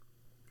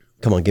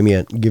come on, give me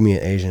an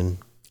Asian.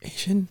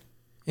 Asian?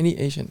 Any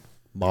Asian?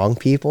 Hmong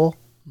people.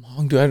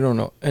 Hmong, dude, I don't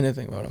know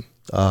anything about them.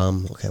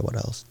 Okay, what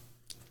else?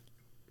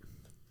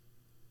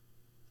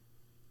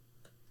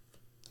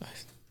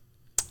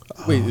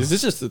 Wait, is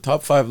this just the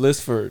top 5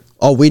 list for?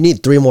 Oh, we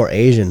need 3 more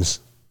Asians.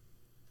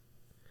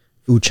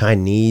 Ooh,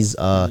 Chinese.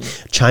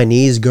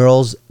 Chinese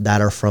girls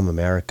that are from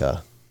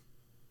America.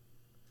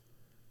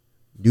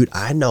 Dude,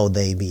 I know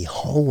they be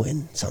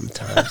hoeing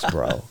sometimes,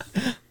 bro.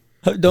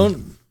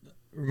 Don't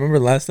remember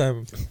last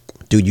time.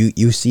 Dude,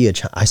 you see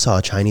I saw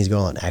a Chinese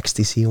girl on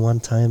ecstasy one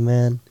time,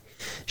 man.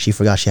 She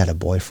forgot she had a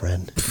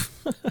boyfriend.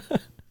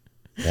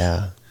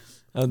 Yeah.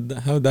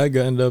 How'd that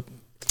guy end up?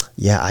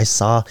 Yeah, I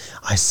saw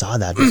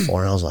that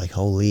before, and I was like,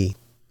 holy.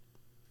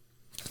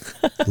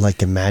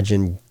 Like,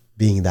 imagine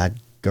being that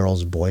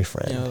girl's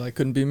boyfriend. Yeah, that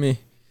couldn't be me.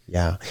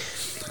 Yeah.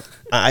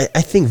 I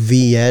think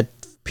Viet,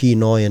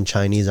 Pinoy, and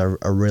Chinese are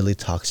a really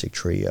toxic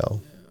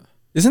trio.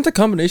 Isn't the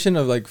combination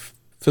of like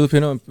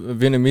Filipino and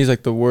Vietnamese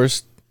like the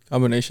worst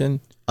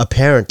combination?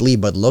 Apparently,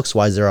 but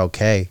looks-wise, they're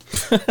okay.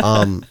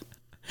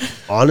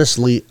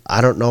 Honestly,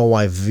 I don't know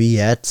why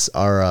Viets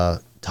are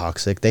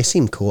toxic. They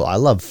seem cool. I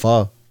love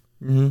pho.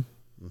 Mm-hmm.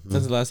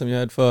 When's the last time you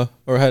had pho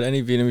or had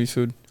any Vietnamese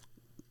food?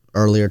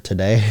 Earlier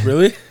today.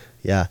 Really?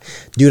 Yeah.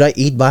 Dude, I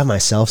eat by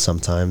myself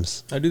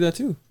sometimes. I do that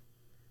too.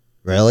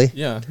 Really?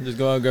 Yeah, just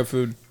go out and grab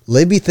food.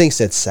 Libby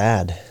thinks it's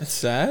sad. That's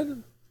sad?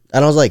 And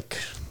I was like,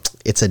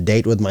 it's a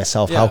date with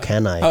myself. Yeah. How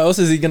can I? How else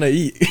is he gonna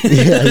eat?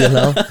 Yeah, you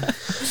know?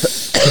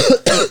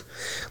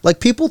 Like,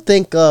 people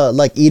think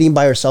like eating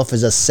by yourself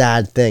is a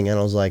sad thing. And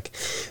I was like,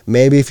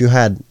 maybe if you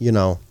had, you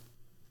know,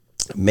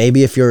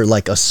 maybe if you're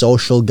like a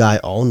social guy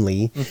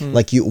only,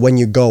 like when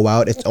you go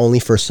out, it's only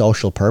for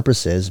social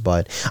purposes.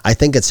 But I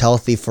think it's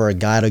healthy for a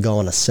guy to go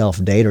on a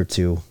self date or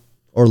two,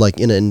 or like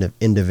in an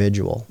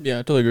individual. Yeah,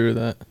 I totally agree with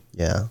that.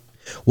 Yeah.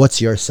 What's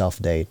your self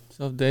date?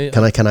 Self date.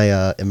 Can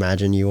I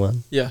imagine you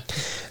one? Yeah.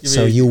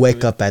 So you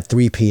wake up at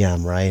 3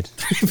 p.m., right?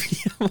 3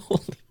 p.m.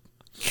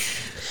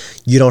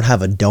 You don't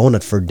have a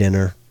donut for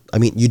dinner. I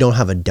mean, you don't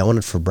have a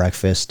donut for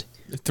breakfast.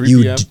 3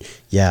 You p.m.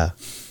 Yeah.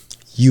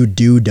 You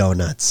do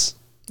donuts.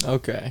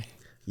 Okay.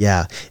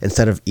 Yeah.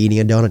 Instead of eating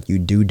a donut, you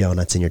do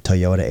donuts in your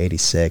Toyota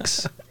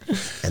 86.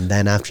 And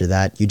then after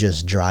that, you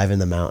just drive in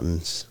the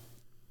mountains.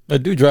 I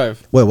do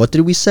drive. Wait, what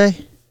did we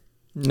say?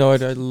 No, I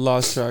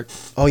lost track.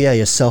 Oh, yeah,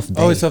 your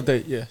self-date. Oh, it's self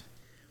date. Yeah.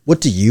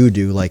 What do you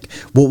do? Like,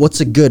 what's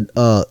a good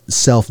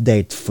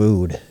self-date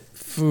food?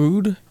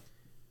 Food.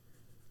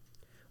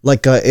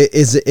 Like,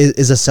 is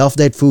a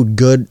self-date food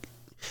good?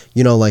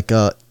 You know, like,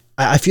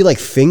 I feel like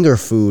finger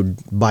food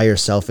by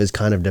yourself is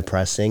kind of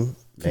depressing.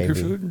 Finger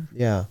Maybe. food?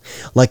 Yeah.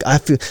 Like, I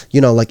feel,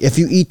 you know, like if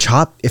you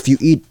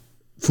eat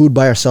food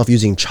by yourself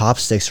using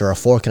chopsticks or a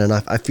fork and a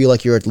knife, I feel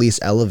like you're at least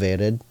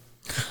elevated.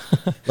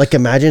 Like,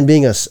 imagine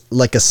being a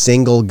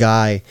single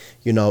guy,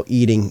 you know,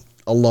 eating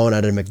alone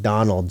at a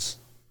McDonald's.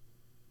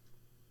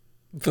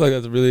 I feel like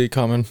that's really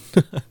common.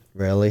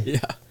 Really?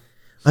 Yeah.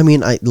 I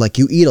mean,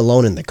 you eat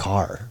alone in the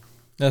car.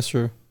 That's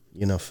true.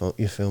 You know,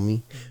 you feel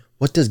me?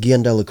 What does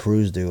Guillen de la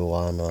Cruz do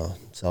on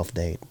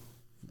self-date?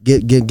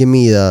 Give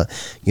me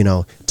you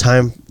know,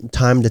 time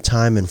to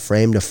time and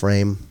frame to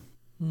frame.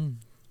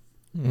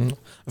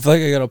 I feel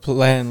like I gotta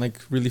plan like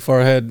really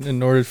far ahead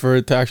in order for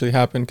it to actually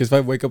happen. Because if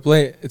I wake up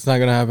late, it's not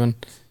gonna happen.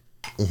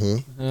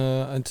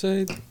 I'd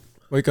say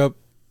wake up,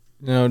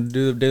 you know,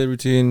 do the daily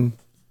routine,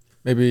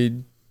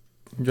 maybe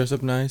dress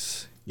up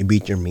nice. You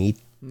beat your meat?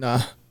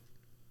 Nah.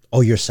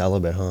 Oh, you're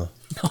celibate, huh?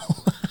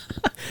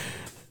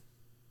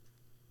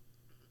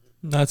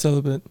 Not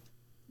celibate.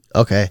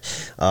 Okay.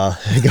 Go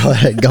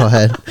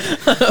ahead.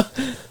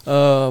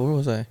 Where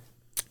was I?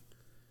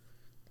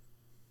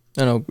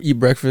 I don't know, eat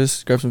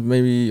breakfast, grab some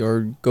maybe,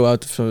 or go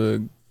out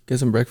to get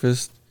some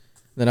breakfast.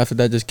 Then after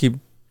that, just keep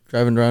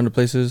driving around to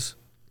places.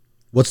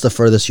 What's the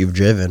furthest you've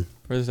driven?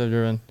 Furthest I've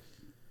driven.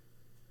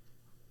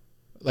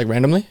 Like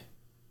randomly?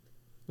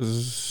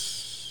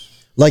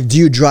 Like, do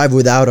you drive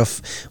without a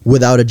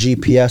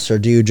GPS, or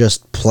do you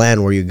just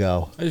plan where you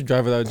go? I just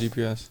drive without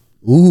GPS.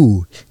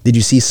 Ooh, did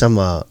you see some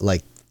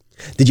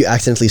did you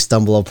accidentally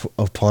stumble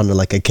upon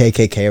like a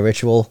KKK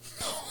ritual?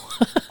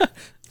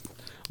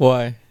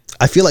 Why?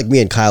 I feel like me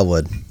and Kyle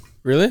would.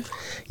 Really?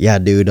 Yeah,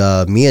 dude.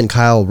 Me and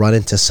Kyle run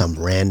into some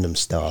random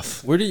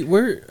stuff.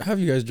 Where have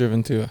you guys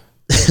driven to?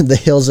 The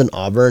hills in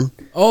Auburn.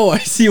 Oh, I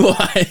see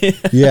why.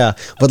 Yeah,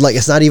 but like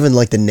it's not even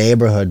like the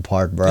neighborhood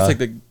part, bro. It's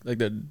like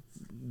the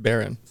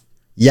Baron.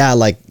 Yeah,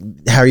 like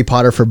Harry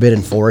Potter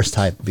Forbidden Forest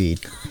type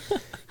beat.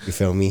 You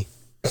feel me?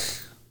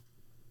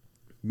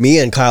 Me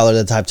and Kyle are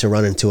the type to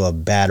run into a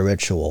bad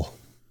ritual.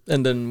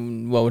 And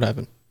then what would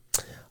happen?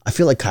 I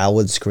feel like Kyle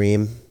would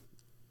scream.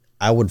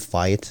 I would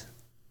fight.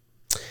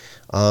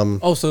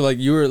 Oh, so like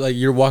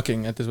you're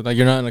walking at this, like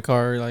you're not in a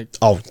car, like.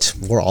 Oh,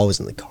 we're always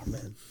in the car,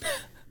 man.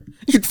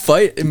 You'd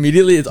fight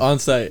immediately. It's on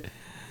site.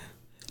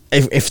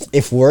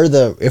 If we're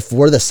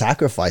the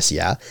sacrifice,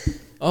 yeah.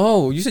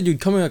 Oh, you said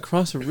you'd coming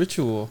across a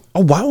ritual.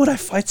 Oh, why would I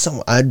fight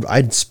someone?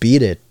 I'd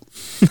speed it.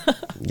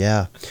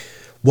 Yeah.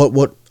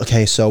 What?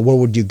 Okay, so where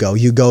would you go?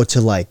 You go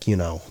to like,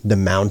 the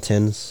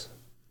mountains.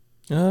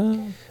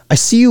 I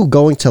see you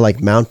going to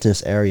like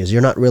mountainous areas.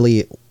 You're not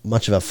really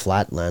much of a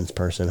flatlands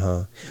person,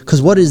 huh?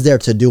 Because what is there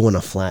to do on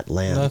a flat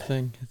land?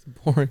 Nothing. It's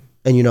boring.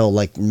 And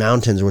like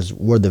mountains was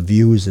where the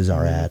views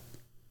are at.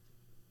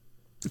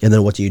 And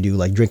then what do you do?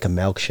 Like drink a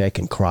milkshake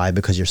and cry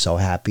because you're so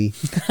happy?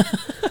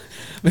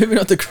 Maybe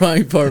not the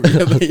crying part.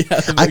 But yeah,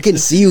 I can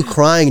see you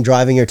crying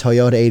driving your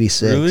Toyota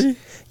 86. Really?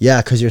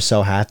 Yeah, because you're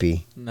so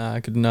happy. Nah, I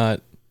could not.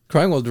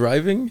 Crying while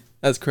driving?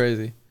 That's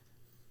crazy.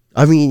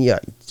 I mean, yeah,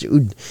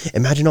 dude.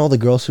 Imagine all the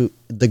girls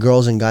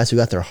and guys who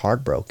got their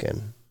heart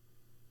broken.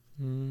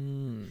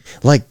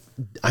 Like,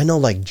 I know,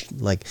 like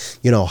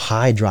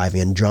high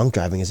driving and drunk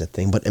driving is a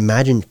thing, but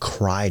imagine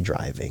cry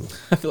driving.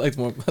 I feel like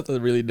that's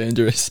really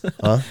dangerous.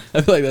 Huh?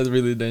 I feel like that's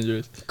really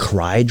dangerous.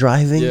 Cry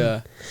driving?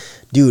 Yeah.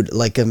 Dude,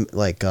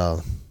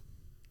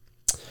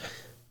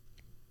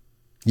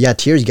 yeah,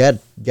 tears get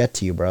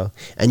to you, bro.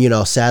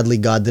 And sadly,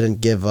 God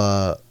didn't give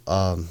the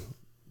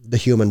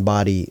human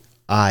body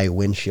eye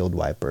windshield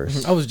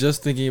wipers. I was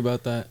just thinking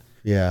about that.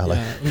 Yeah,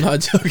 I'm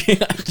not joking.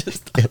 I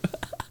just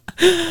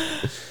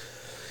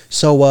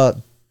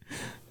so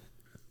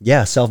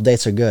yeah, self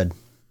dates are good.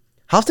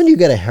 How often do you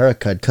get a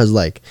haircut? Cause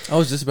I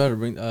was just about to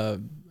bring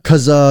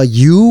cause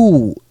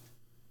your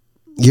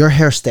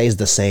hair stays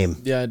the same.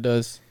 yeah, it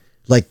does.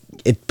 Like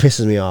it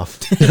pisses me off.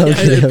 I'm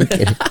kidding.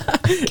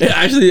 It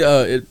actually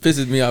it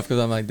pisses me off because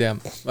I'm like,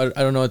 damn, I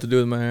don't know what to do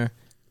with my hair.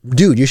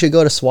 Dude, you should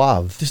go to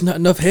Suave. There's not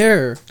enough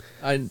hair.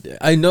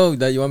 I know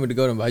that you want me to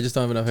go to them, but I just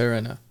don't have enough hair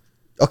right now.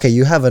 Okay,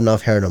 you have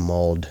enough hair to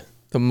mold.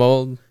 The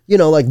mold?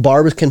 Like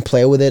barbers can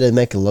play with it and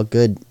make it look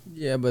good.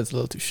 Yeah, but it's a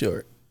little too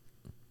short.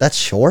 That's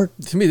short?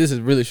 To me, this is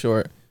really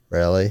short.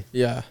 Really?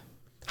 Yeah.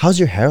 How's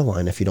your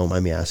hairline, if you don't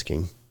mind me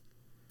asking?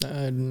 I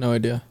had no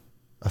idea.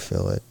 I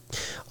feel it.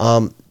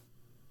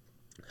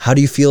 How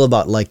do you feel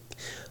about what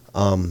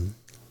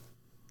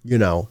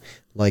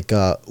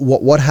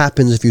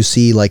happens if you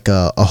see like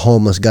a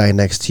homeless guy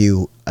next to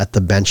you at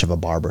the bench of a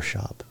barber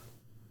shop?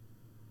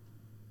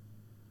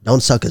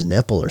 Don't suck his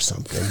nipple or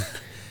something.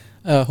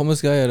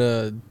 Homeless guy at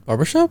a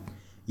barbershop?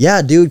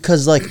 Yeah, dude,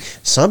 because like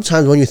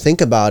sometimes when you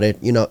think about it,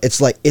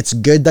 it's like it's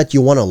good that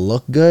you want to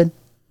look good,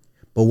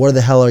 but where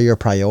the hell are your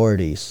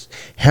priorities?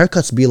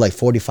 Haircuts be like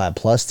 45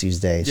 plus these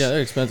days. Yeah,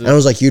 they're expensive. And I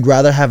was like, you'd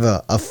rather have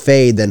a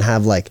fade than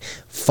have like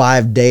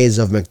 5 days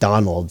of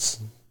McDonald's.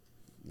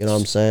 You know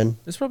what I'm saying?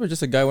 It's probably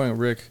just a guy wearing a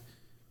Rick.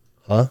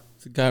 Huh?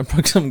 It's a guy,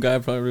 some guy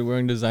probably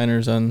wearing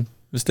designers on,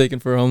 mistaken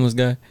for a homeless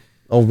guy.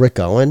 Oh, Rick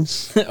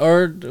Owens?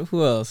 Or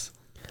who else?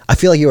 I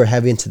feel like you were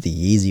heavy into the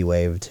Yeezy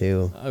wave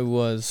too. I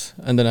was,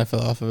 and then I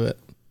fell off of it.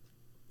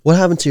 What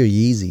happened to your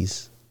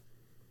Yeezys?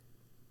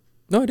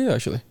 No idea,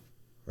 actually.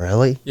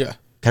 Really? Yeah.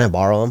 Can I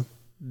borrow them?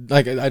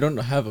 Like, I don't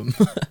have them.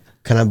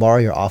 Can I borrow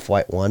your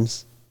off-white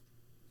ones?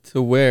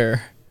 To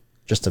wear?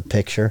 Just a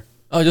picture?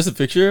 Oh, just a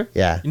picture?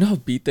 Yeah. You know how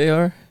beat they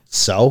are?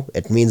 So?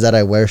 It means that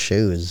I wear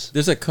shoes.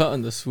 There's a cut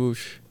on the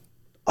swoosh.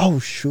 Oh,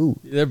 shoot.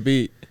 They're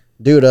beat.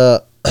 Dude,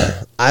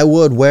 I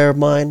would wear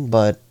mine,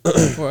 but...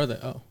 Where are they?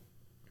 Oh.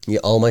 Yeah,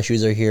 all my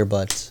shoes are here,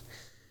 but...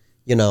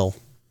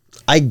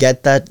 I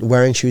get that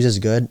wearing shoes is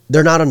good.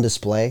 They're not on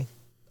display.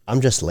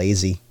 I'm just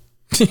lazy.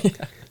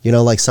 Yeah.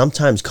 Like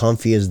sometimes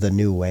comfy is the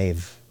new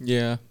wave.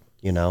 Yeah.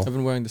 I've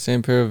been wearing the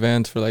same pair of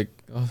Vans for like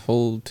a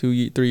whole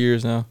 3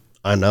 years now.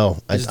 I know.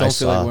 I just don't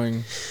feel like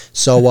wearing.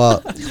 So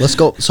let's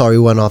go. Sorry,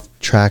 we went off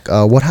track.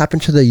 What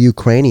happened to the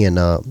Ukrainian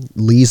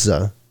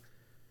Lisa?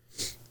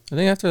 I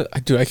think after,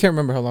 dude, I can't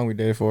remember how long we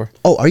dated for.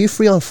 Oh, are you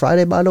free on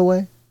Friday, by the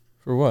way?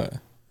 For what?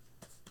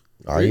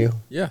 Are you?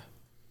 Yeah.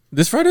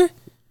 This Friday?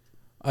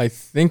 I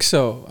think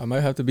so. I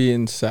might have to be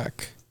in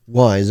Sac.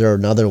 Why? Is there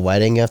another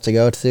wedding you have to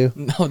go to?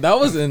 No, that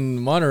was in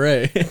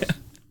Monterey.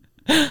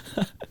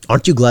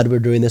 Aren't you glad we're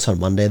doing this on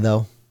Monday,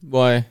 though?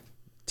 Why?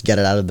 To get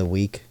it out of the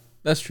week.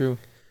 That's true.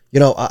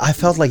 I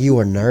felt like you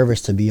were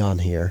nervous to be on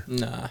here.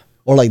 Nah.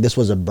 Or like this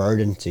was a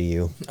burden to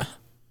you. Nah.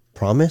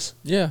 Promise?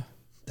 Yeah.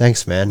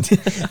 Thanks, man. Do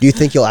you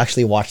think you'll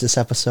actually watch this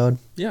episode?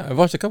 Yeah, I've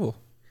watched a couple.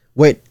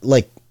 Wait,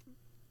 like,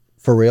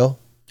 for real?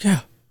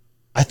 Yeah.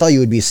 I thought you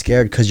would be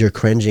scared because you're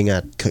cringing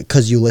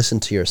because you listen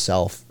to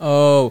yourself.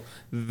 Oh,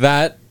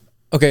 that...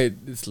 Okay,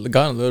 it's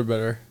gotten a little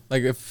better.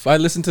 Like, if I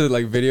listen to,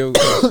 like, video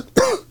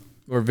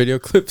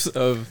clips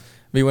of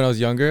me when I was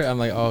younger, I'm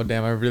like, oh,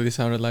 damn, I really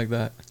sounded like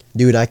that.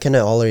 Dude, I can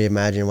already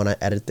imagine when I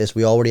edit this,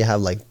 we already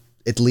have, like,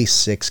 at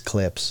least 6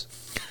 clips.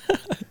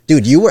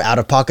 Dude, you were out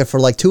of pocket for,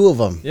 like, 2 of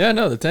them. Yeah,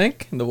 no, the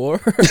tank and the war.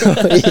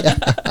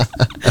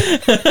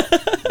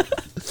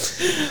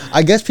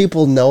 I guess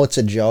people know it's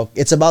a joke.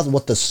 It's about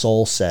what the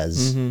soul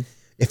says. Mm-hmm.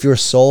 If your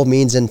soul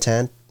means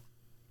intent,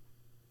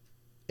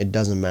 it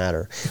doesn't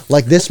matter.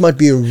 Like, this might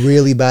be a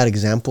really bad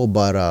example,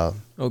 but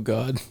oh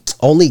god,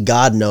 only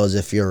God knows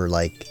if you're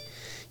like,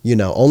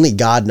 only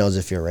God knows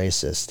if you're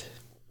racist.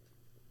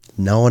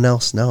 No one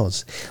else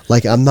knows.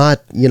 Like, I'm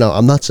not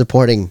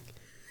supporting,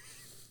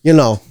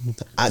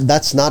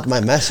 that's not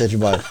my message,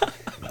 but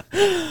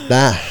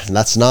Nah,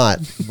 that's not.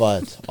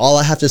 But all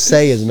I have to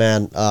say is,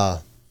 man,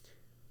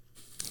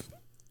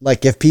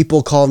 like if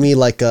people call me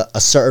like a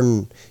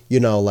certain,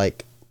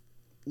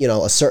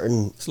 a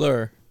certain,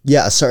 Slur.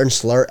 yeah, a certain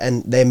slur,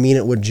 and they mean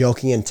it with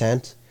joking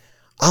intent,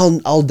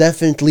 I'll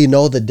definitely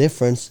know the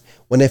difference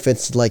when if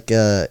it's like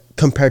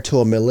compared to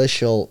a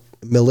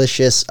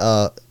malicious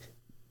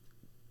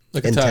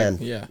Like intent.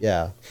 attack. Yeah.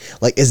 Yeah.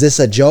 Like, is this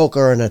a joke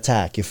or an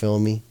attack? You feel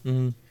me?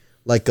 Mm-hmm.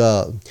 Like,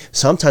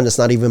 sometimes it's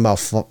not even about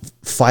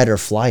fight or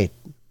flight.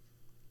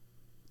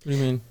 What do you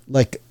mean?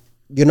 Like,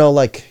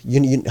 like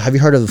you have you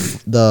heard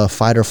of the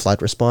fight or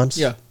flight response?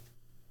 Yeah.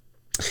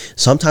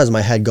 Sometimes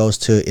my head goes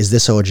to, is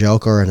this a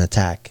joke or an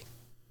attack?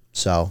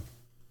 So.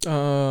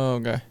 Oh,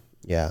 okay.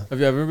 Yeah. Have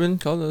you ever been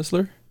called a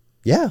slur?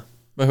 Yeah.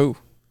 By who?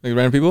 Like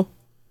random people?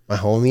 My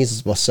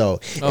homies. Well, so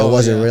it Oh,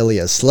 wasn't yeah. really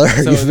a slur.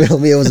 So You feel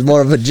me? It was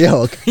more of a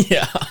joke.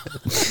 Yeah.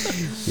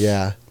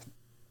 Yeah.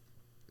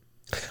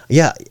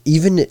 Yeah.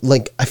 Even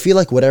like, I feel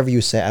like whatever you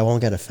say, I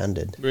won't get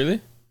offended.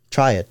 Really?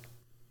 Try it.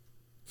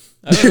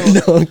 I don't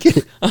know. No, I'm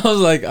kidding. I was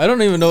like, I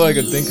don't even know what I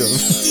could think of.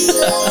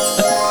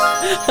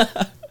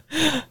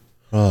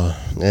 Oh,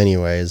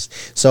 anyways.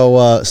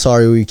 So,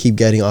 sorry, we keep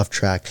getting off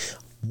track.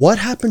 What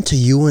happened to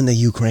you and the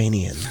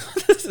Ukrainian?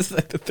 This is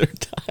like the third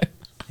time.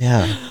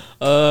 Yeah.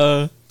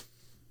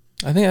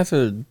 I think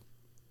after,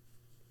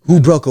 Who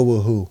broke up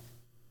with who?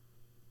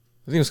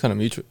 I think it was kind of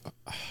mutual.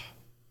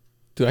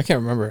 Dude, I can't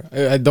remember.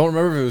 I don't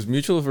remember if it was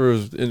mutual or if it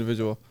was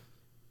individual.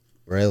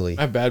 Really?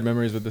 I have bad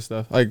memories with this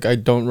stuff. Like, I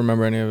don't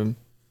remember any of them.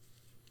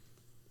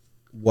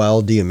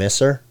 Well, do you miss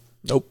her?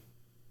 Nope.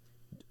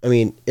 I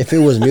mean, if it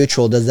was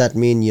mutual, does that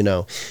mean, you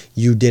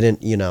didn't,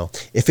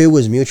 if it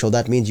was mutual,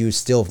 that means you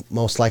still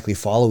most likely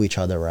follow each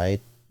other,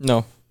 right?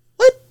 No.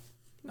 What?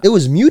 It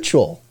was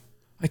mutual.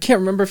 I can't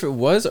remember if it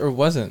was or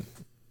wasn't.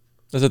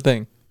 That's the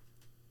thing.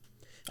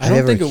 I Have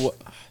you don't think ever- it was.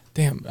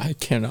 Damn, I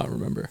cannot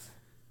remember.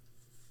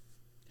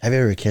 Have you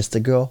ever kissed a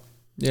girl?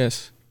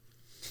 Yes.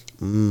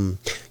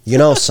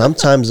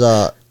 Sometimes,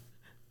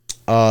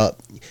 do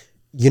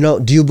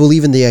you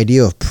believe in the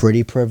idea of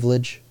pretty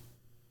privilege?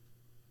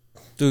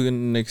 To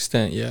an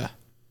extent, yeah.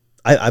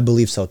 I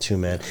believe so too,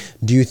 man.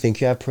 Do you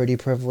think you have pretty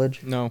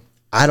privilege? No.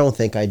 I don't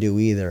think I do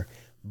either.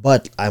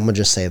 But I'm going to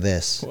just say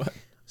this. What?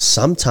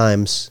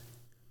 Sometimes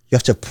you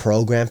have to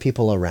program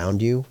people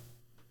around you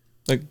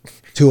Like,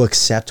 to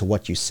accept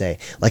what you say.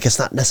 Like, it's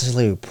not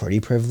necessarily pretty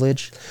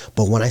privilege,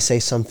 but when I say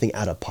something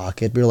out of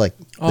pocket, we're like,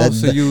 Oh,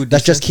 so you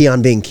that's just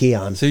Keon being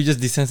Keon. so you just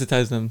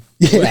desensitize them.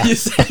 Yeah, What are you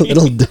saying?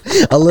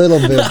 a little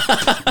bit.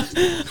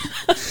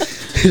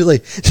 He's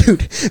like, dude,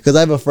 because I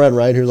have a friend,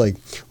 right, who's like,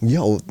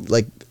 yo,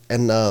 like,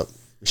 and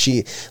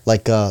she,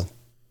 like,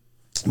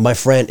 my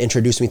friend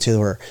introduced me to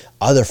her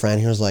other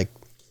friend. He was like,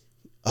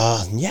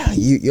 yeah,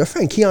 your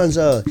friend Keon's,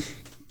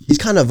 he's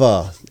kind of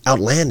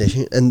outlandish.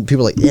 And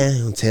people are like, yeah,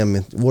 it's him.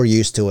 We're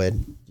used to it.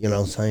 You know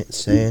what I'm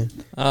saying?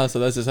 So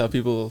that's just how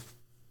people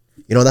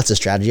That's a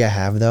strategy I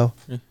have, though.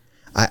 Yeah.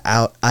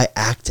 I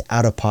act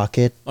out of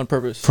pocket on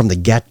purpose. from the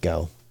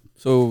get-go.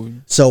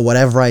 So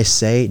whatever I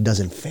say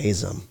doesn't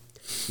faze them.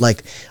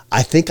 Like,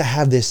 I think I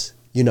have this,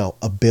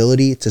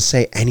 ability to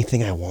say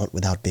anything I want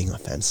without being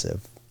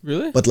offensive.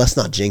 really? But let's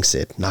not jinx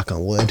it. Knock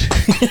on wood.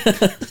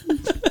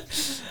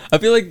 I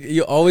feel like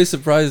you always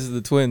surprise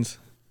the twins.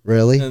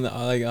 Really? And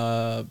like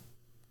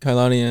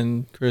Kailani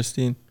and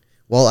Christine.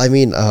 Well, I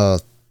mean, I'm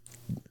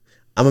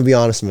gonna be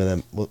honest with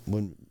them,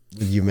 with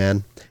you,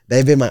 man.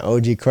 They've been my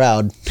OG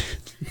crowd.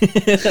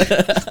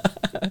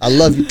 I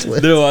love you,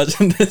 twins. They're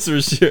watching this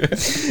for sure.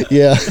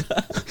 Yeah,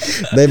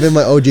 they've been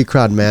my OG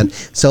crowd, man.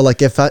 So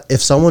like,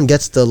 if someone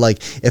gets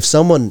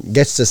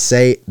to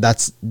say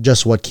that's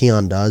just what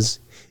Keon does,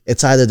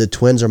 it's either the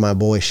twins or my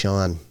boy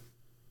Sean.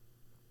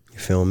 You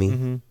feel me?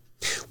 Mm-hmm.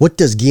 What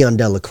does Guion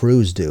de la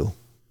Cruz do?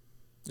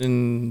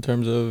 In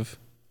terms of,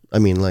 I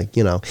mean, like,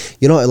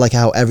 like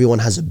how everyone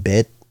has a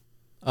bit,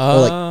 or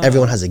like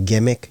everyone has a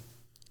gimmick.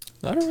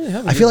 I don't really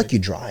have. I feel like you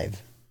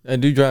drive. I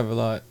do drive a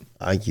lot.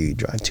 You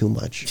drive too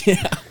much.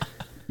 Yeah.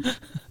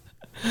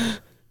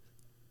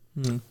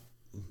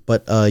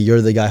 But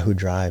you're the guy who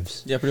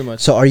drives. Yeah, pretty much.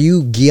 So are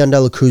you Guion de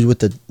la Cruz with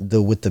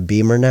the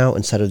Beamer now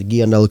instead of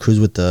Guion de la Cruz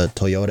with the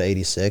Toyota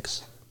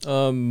 86?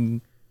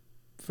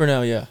 For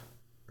now, yeah.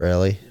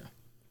 Really?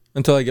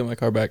 Until I get my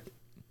car back.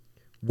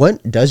 When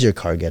does your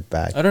car get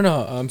back? I don't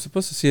know. I'm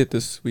supposed to see it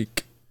this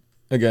week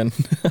again.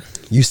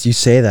 You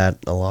say that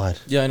a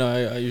lot. Yeah, I know.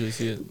 I usually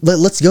see it.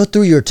 Let's go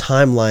through your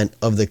timeline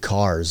of the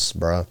cars,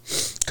 bro.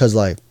 Because,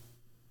 like,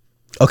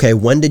 okay,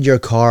 when did your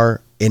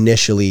car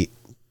initially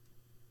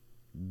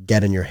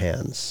get in your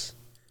hands?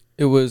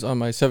 It was on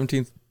my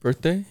 17th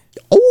birthday.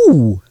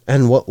 Oh!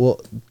 And what?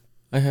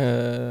 I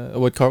had...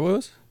 What car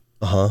was?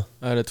 Uh-huh.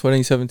 I had a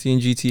 2017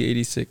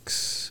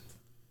 GT86.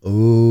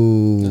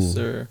 Ooh. Yes,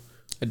 sir.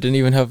 I didn't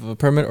even have a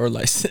permit or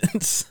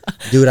license.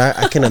 Dude,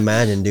 I can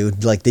imagine,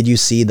 dude. Like, did you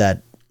see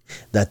that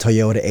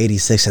Toyota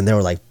 86 and there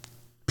were, like,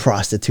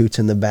 prostitutes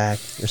in the back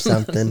or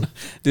something?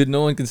 Dude,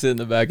 no one can sit in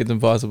the back. It's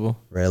impossible.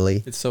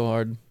 Really? It's so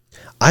hard.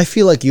 I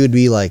feel like you'd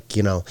be like,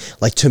 you know,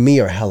 like to me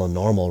you're hella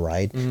normal,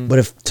 right? But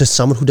if to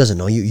someone who doesn't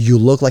know you, you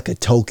look like a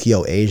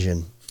Tokyo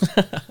Asian.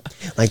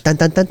 Like dun,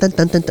 dun, dun, dun,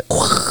 dun, dun, dun.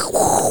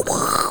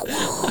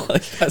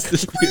 Like that's the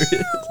spirit.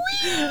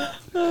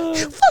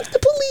 Fuck the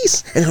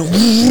police. And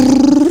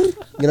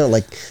you know,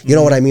 like you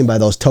know what I mean by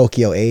those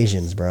Tokyo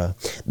Asians, bro.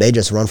 They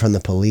just run from the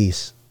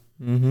police.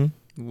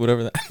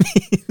 Whatever that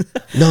means.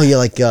 No, you're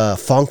like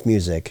funk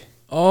music.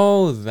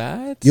 Oh,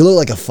 that? You look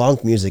like a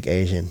funk music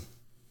Asian.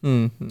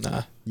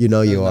 Nah. You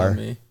know you That's are. not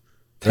me.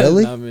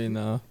 Really? That's not me,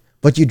 no.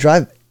 But you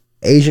drive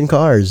Asian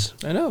cars.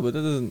 I know, but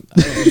that doesn't.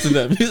 I don't listen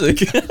to that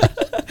music.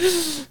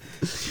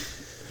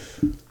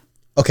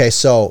 Okay,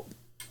 so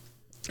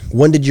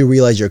when did you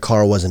realize your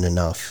car wasn't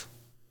enough?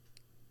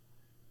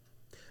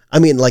 I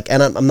mean, like,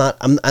 and I'm not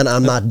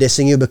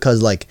dissing you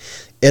because, like,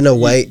 in a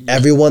way,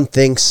 everyone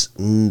thinks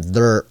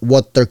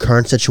what their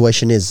current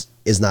situation is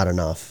not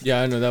enough.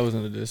 Yeah, I know that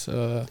wasn't a diss.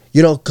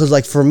 You know, because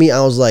like for me,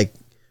 I was like,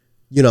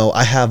 you know,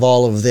 I have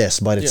all of this,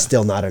 but it's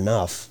still not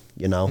enough.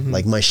 You know,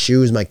 like my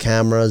shoes, my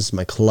cameras,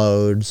 my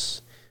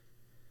clothes.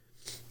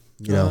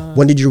 You know,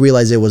 when did you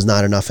realize it was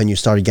not enough and you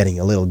started getting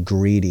a little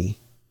greedy?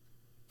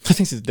 I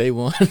think since day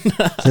one.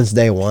 Since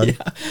day one.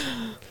 Yeah.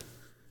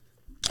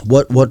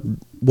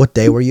 What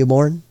day were you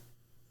born?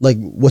 Like,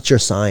 what's your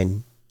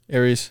sign?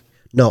 Aries.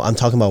 No, I'm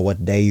talking about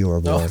what day you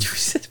were born. Oh,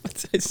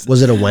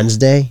 Was it a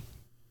Wednesday?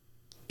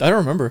 I don't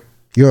remember.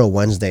 You're a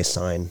Wednesday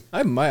sign.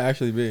 I might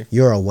actually be.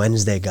 You're a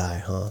Wednesday guy,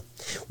 huh?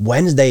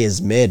 Wednesday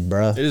is mid,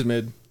 bruh. It is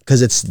mid.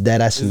 Because it's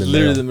dead ass in the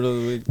Literally middle. the middle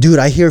of the week. Dude,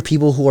 I hear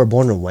people who are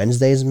born on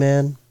Wednesdays,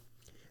 man.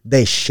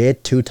 They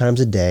shit 2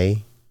 times a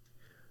day.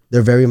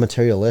 They're very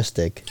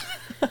materialistic.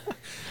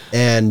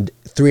 And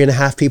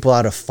 3.5 people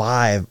out of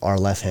 5 are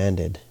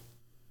left-handed.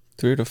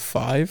 3 to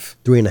 5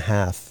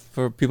 3.5.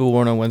 for people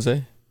born on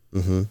Wednesday.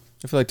 Mm-hmm.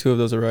 I feel like 2 of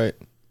those are right.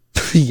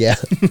 Yeah.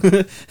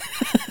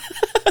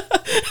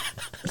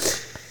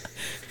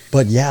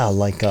 But yeah,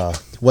 like,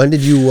 when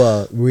did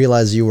you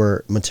realize you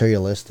were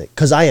materialistic?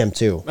 Because I am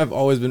too. I've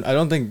always been. I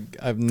don't think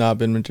I've not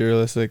been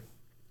materialistic.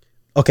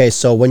 Okay,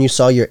 so when you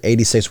saw your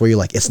 86, were you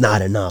like, it's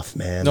not enough,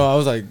 man? No, I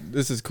was like,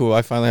 this is cool.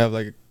 I finally have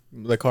like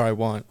the car I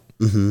want.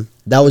 Mm-hmm.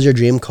 That was your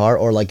dream car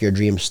or like your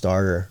dream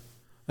starter?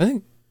 I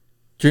think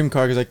dream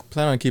car because I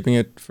plan on keeping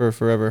it for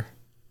forever,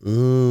 as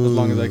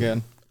long as I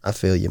can. I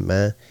feel you,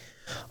 man.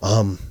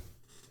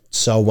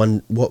 So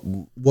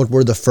what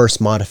were the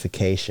first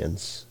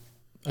modifications?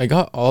 I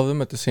got all of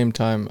them at the same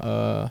time.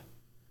 I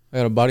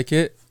got a body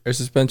kit, air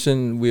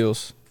suspension,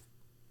 wheels.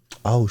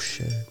 Oh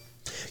shit!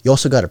 You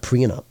also got a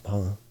prenup,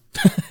 huh?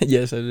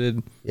 Yes, I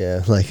did.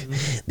 Yeah, like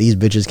these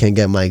bitches can't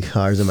get my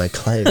cars and my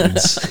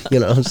clothes. You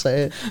know what I'm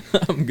saying?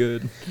 I'm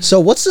good. So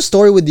what's the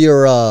story with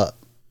your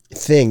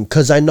thing?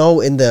 Because I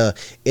know in the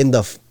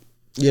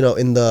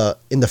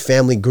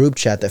family group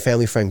chat, the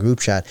family friend group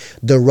chat,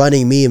 the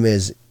running meme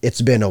is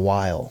it's been a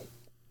while.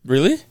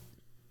 Really?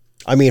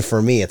 I mean,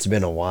 for me, it's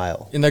been a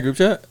while. In that group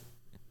chat?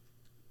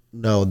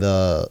 No,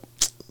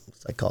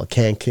 what's that called?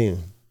 Cancun.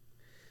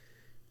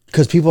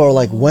 Because people are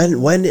like,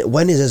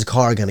 when is his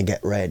car gonna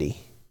get ready?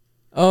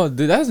 Oh,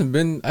 dude, that hasn't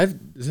been.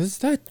 Is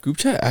that group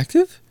chat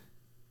active?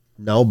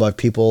 No, but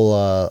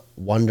people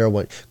wonder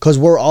when, because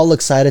we're all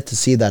excited to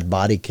see that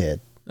body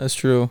kit. That's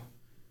true.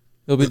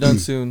 It'll be done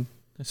soon.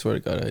 I swear to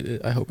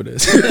God, I hope it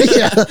is.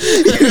 Yeah.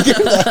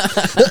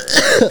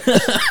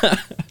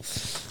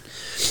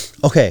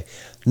 Okay,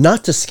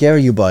 not to scare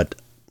you, but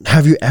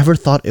have you ever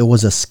thought it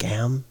was a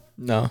scam?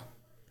 No.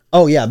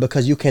 Oh yeah,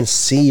 because you can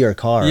see your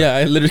car. Yeah,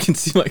 I literally can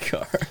see my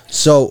car.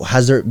 So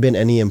has there been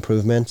any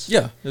improvements?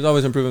 Yeah, there's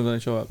always improvements when I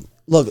show up.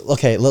 Look,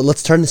 okay,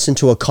 let's turn this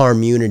into a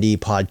Carmunity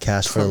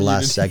podcast for the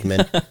last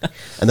segment.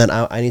 And then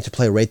I need to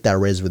play Rate That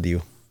Riz with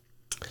you.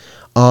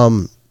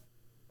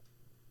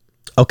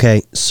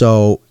 Okay,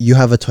 so you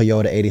have a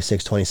Toyota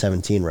 86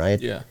 2017, right?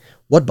 Yeah.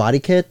 What body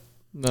kit?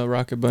 No,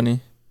 Rocket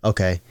Bunny.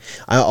 Okay.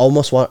 I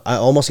almost got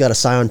a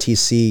Scion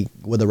TC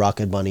with a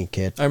Rocket Bunny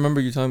kit. I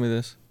remember you telling me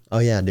this. Oh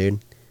yeah,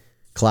 dude.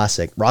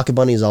 Classic. Rocket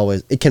Bunny is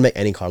always, it can make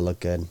any car look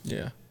good.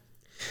 Yeah.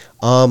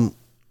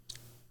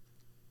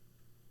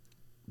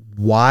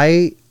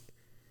 Why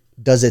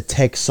does it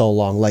take so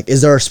long? Like,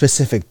 is there a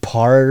specific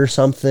part or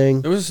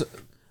something? There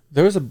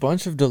was a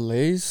bunch of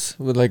delays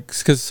with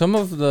because some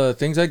of the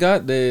things I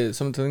got,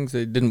 some things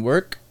they didn't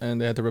work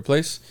and they had to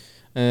replace,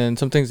 and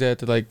some things they had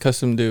to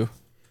custom do.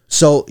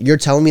 So you're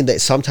telling me that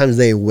sometimes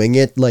they wing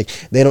it, like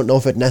they don't know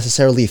if it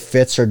necessarily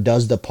fits or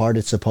does the part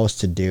it's supposed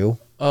to do?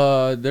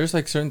 There's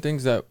certain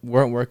things that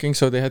weren't working,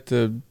 so they had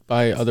to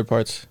buy other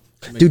parts.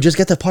 Dude, just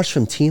get the parts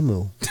from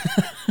Temu.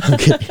 I'm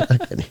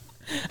kidding.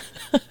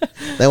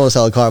 They want to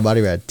sell a car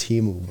body at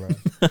Temu, bro.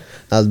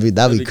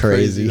 That'd be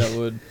crazy. That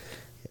would.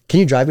 Can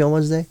you drive me on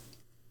Wednesday?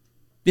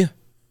 Yeah.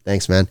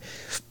 Thanks, man.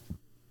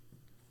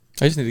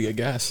 I just need to get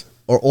gas.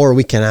 Or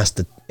we can ask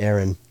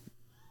Aaron.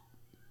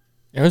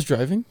 Aaron's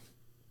driving?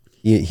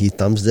 He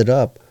thumbs it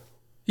up.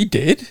 He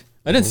did?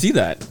 I didn't see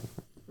that.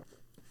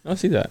 I don't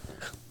see that.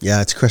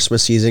 Yeah, it's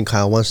Christmas season.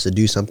 Kyle wants to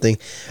do something.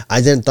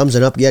 I didn't thumbs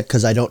it up yet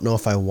because I don't know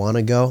if I want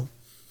to go.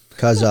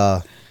 Because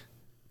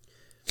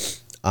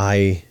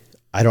I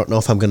don't know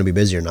if I'm gonna be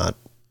busy or not.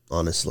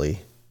 Honestly,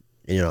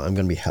 I'm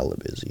gonna be hella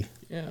busy.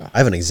 Yeah. I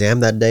have an exam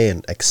that day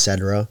and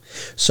etc.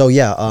 So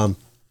yeah.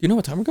 You know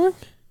what time we're going?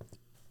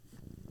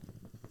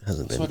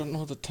 Hasn't been. So I don't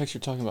know the text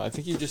you're talking about. I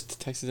think you just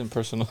texted him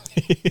personally.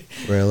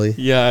 Really?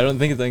 Yeah, I don't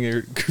think it's like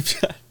a group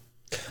chat.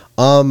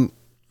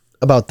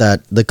 About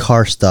that, the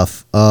car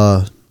stuff.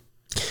 What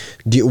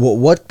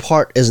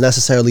part is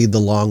necessarily the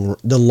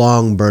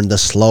long burn, the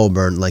slow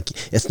burn? Like,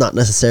 it's not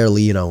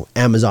necessarily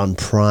Amazon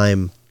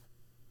Prime.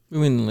 We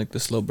mean like the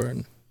slow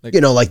burn, like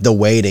Like the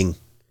waiting.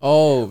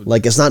 Oh,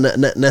 Like, it's not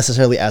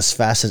necessarily as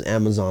fast as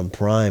Amazon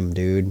Prime,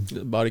 dude.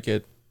 the body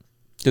kit,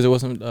 because it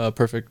wasn't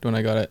perfect when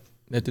I got it.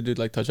 They had to do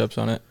like touch ups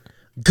on it.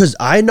 Because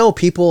I know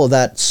people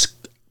that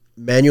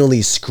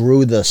manually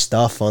screw the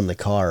stuff on the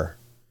car.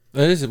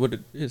 That is what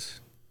it is.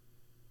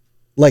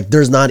 Like,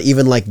 there's not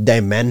even like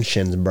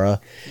dimensions, bruh.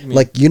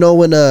 Like,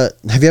 when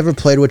have you ever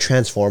played with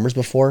Transformers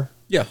before?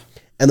 Yeah.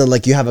 And then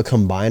like you have a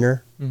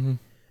combiner, and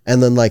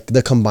then like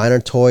the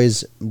combiner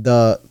toys,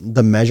 the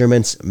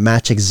measurements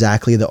match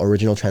exactly the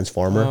original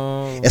Transformer.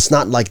 Oh. It's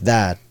not like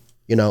that,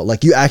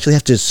 like you actually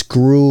have to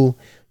screw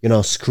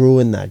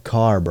in that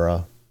car,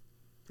 bruh.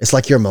 It's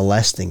like you're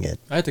molesting it.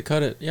 I had to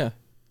cut it. Yeah,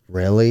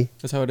 Really?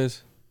 that's how it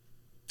is.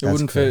 It That's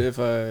wouldn't cool. fit if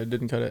I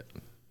didn't cut it.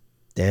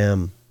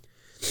 Damn.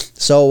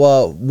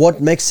 So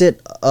what makes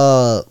it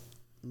not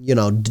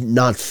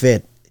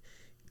fit?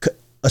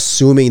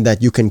 Assuming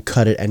that you can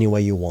cut it any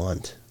way you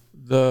want.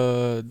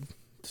 So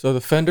the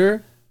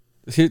fender.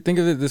 See, think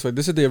of it this way.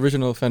 This is the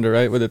original fender,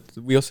 right? Where the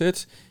wheel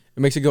sits.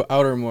 It makes it go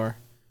outer more.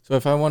 So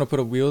if I want to put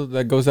a wheel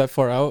that goes that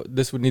far out,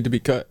 this would need to be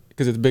cut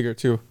because it's bigger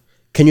too.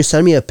 Can you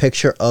send me a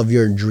picture of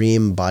your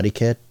dream body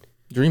kit?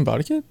 Dream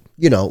body kit?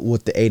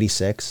 With the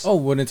 86. Oh,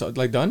 when it's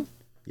like done?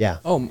 Yeah.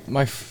 Oh,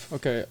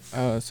 okay.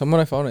 Someone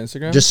I followed on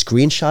Instagram. Just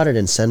screenshot it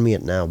and send me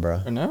it now,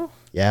 bro. or now?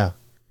 Yeah.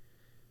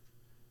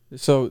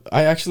 So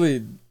I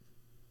actually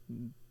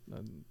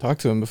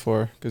talked to him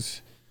before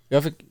because we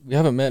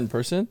haven't met in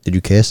person. Did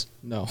you kiss?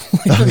 No.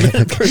 Okay.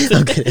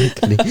 I'm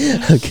kidding.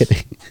 I'm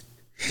kidding.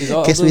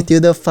 Kiss me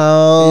through the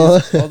phone.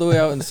 He's all the way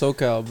out in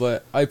SoCal,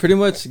 but I pretty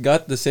much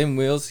got the same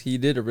wheels he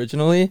did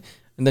originally,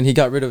 and then he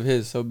got rid of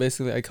his. So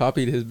basically, I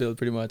copied his build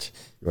pretty much.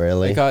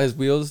 Really? I got his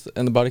wheels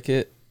and the body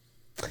kit.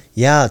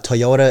 Yeah,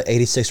 Toyota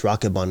 86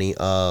 Rocket Bunny.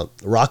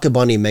 Rocket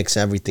Bunny makes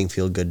everything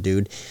feel good,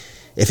 dude.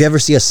 If you ever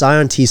see a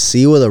Scion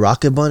TC with a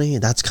Rocket Bunny,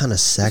 that's kind of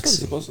That's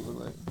sexy. what it's supposed to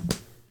look like.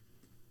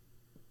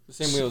 The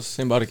same wheels,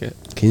 same body kit.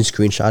 Can you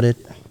screenshot it?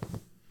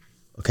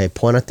 Okay,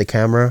 point at the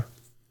camera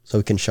so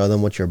we can show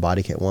them what your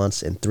body kit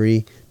wants in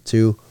 3,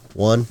 2,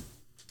 1.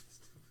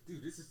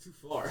 Dude, this is too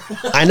far.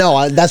 I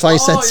know. That's why I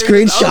said Oh,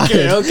 screenshot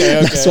okay, it. okay.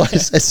 That's why I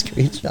said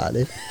screenshot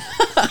it.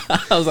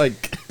 I was like,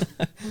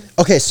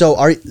 Okay, so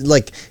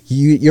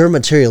you're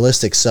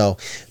materialistic. So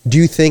do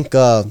you think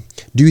your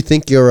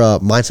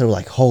mindset was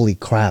like, holy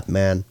crap,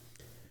 man?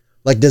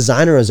 Like,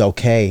 designer is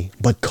okay,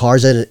 but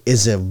cars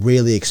is a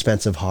really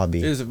expensive hobby.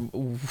 it is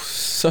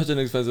such an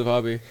expensive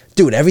hobby.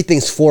 Dude,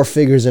 everything's 4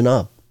 figures and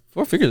up.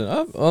 4 figures and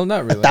up? Well,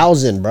 not really.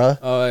 1,000, bruh.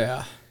 Oh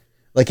yeah,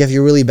 Like, if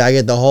you really bag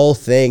it, the whole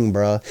thing,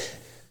 bruh.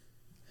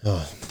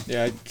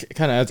 yeah. It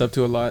kind of adds up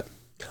to a lot.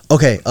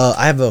 Okay,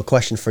 I have a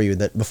question for you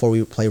that before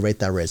we play Rate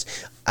That Riz.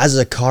 As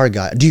a car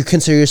guy, do you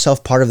consider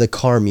yourself part of the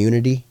car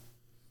community?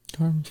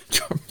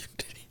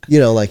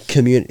 Like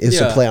community is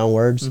a Yeah. play on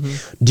words.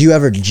 Do you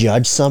ever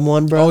judge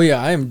someone, bro? Oh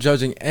yeah, I am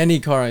judging any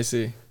car I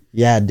see.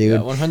 Yeah, dude. Yeah,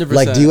 100%.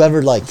 Like, do you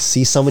ever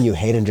see someone you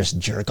hate and just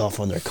jerk off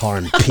on their car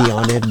and pee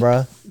on it,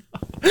 bro?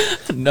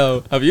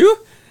 No, have you?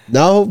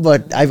 No,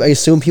 but I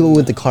assume people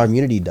with the car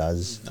community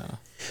does. No.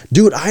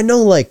 Dude, I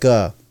know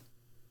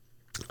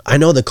I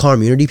know the car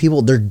community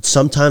people. They're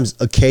sometimes,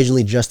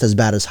 occasionally, just as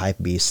bad as hype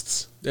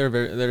beasts. There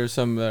are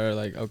some that are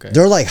like, okay.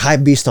 They're like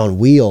hype beast on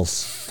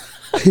wheels.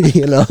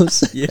 You know what I'm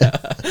saying? Yeah.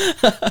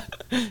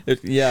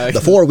 Yeah. The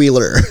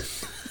four-wheeler.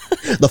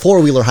 The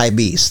four-wheeler hype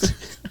beast.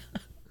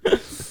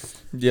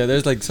 Yeah,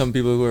 there's like some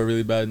people who are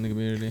really bad in the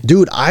community.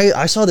 Dude,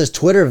 I saw this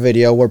Twitter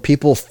video where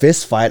people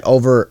fist fight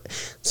over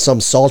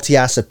some salty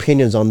ass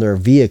opinions on their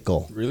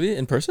vehicle. Really?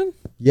 In person?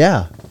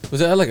 Yeah. Was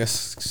that like a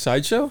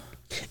sideshow?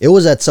 It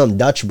was at some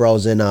Dutch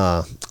Bros in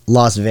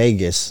Las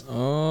Vegas.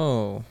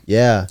 Oh.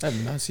 Yeah. I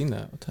have not seen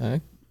that. What the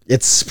heck?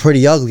 It's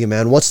pretty ugly,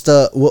 man. What's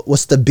the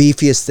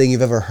beefiest thing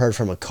you've ever heard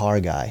from a car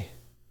guy?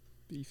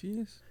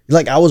 Beefiest?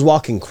 Like, I was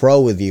walking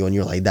Crow with you and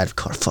you're like, that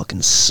car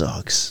fucking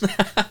sucks.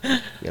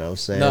 You know what I'm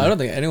saying? No, I don't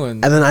think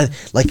anyone. And then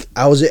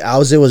I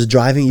was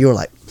driving, you were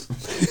like,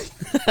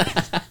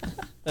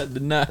 That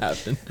did not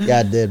happen.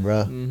 yeah, it did,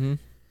 bro. Mm-hmm.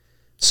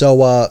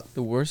 So,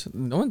 The worst.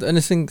 No one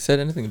said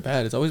anything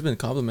bad. It's always been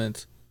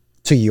compliments.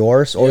 to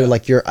yours or Yeah.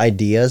 like your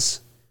ideas?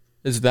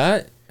 It's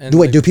that. And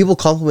Wait, like, do people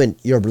compliment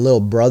your little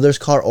brother's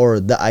car or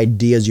the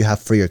ideas you have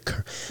for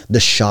the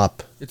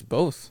shop? It's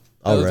both.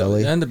 Oh,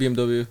 really? And the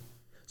BMW.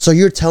 So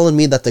you're telling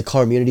me that the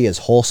car community is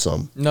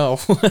wholesome? No.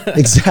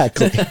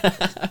 Exactly.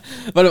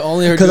 But I've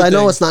only heard. Because good I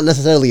know things. it's not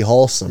necessarily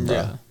wholesome, bro.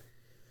 Yeah.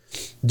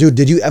 Dude,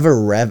 did you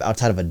ever rev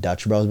outside of a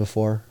Dutch Bros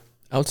before?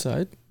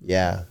 Outside.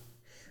 Yeah.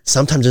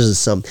 Sometimes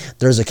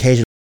there's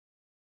occasion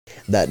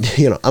that,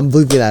 I'm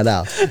bleeping that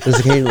out. There's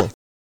occasional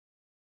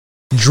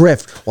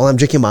drift while I'm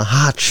drinking my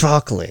hot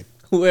chocolate.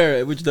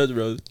 Where? Which Dutch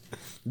Bros?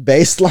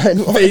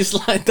 Baseline.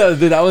 Baseline.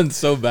 Dude, that one's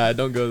so bad.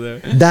 Don't go there.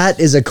 That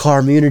is a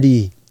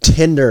community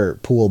Tinder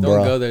pool, bro.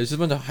 Don't go there. It's just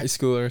a bunch of high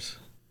schoolers.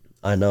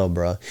 I know,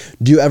 bro.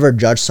 Do you ever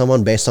judge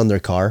someone based on their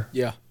car?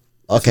 Yeah.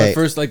 Okay. That's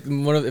my first, like,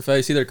 if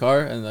I see their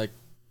car and like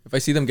if I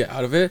see them get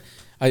out of it,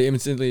 I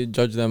instantly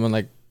judge them on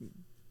like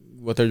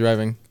what they're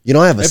driving. You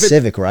don't have a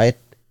Civic, right?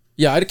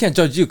 Yeah, I can't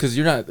judge you because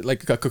you're not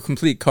like a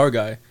complete car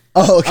guy.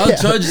 Oh, okay. I'll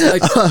judge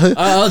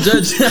I'll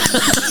judge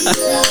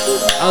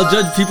I'll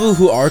judge people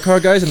who are car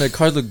guys and their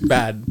cars look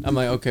bad. I'm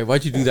like, okay,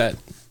 why'd you do that?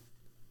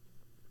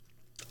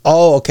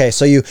 Oh, okay.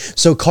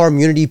 So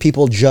community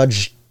people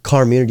judge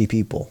community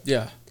people.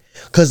 Yeah.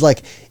 Cause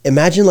like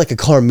imagine like a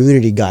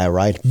community guy,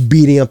 right,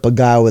 beating up a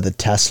guy with a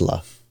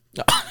Tesla.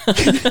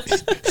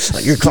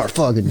 Like, your car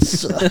fucking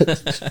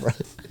sucks, bro.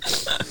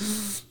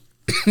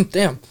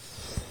 Damn.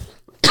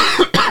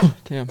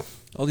 Damn.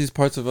 All these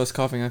parts of us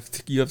coughing,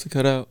 you have to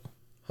cut out.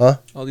 Huh?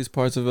 All these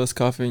parts of us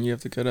coughing, you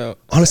have to cut out.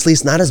 Honestly,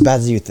 it's not as bad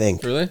as you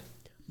think. Really?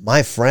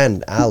 My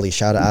friend Ali,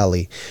 shout out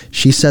Ali,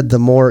 she said the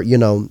more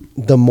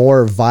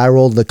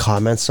viral the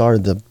comments are,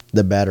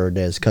 the better it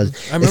is.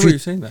 Because I remember you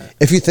saying that.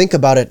 If you think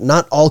about it,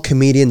 not all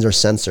comedians are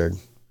censored.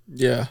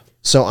 Yeah.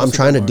 So I'm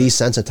trying to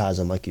desensitize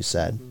them, like you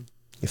said.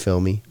 You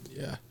feel me?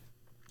 Yeah.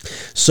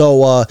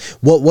 So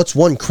what's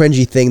one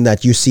cringy thing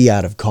that you see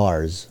out of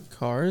cars?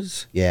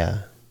 Cars?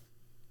 Yeah.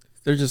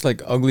 They're just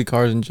like ugly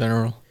cars in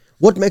general.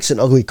 What makes an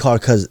ugly car?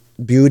 Because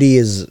beauty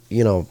is,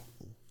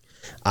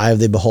 eye of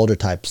the beholder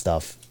type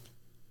stuff.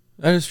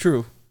 That is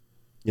true.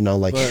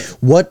 Like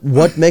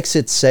what makes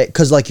it say?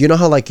 Because like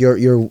how like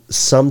you're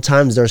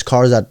sometimes there's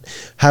cars that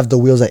have the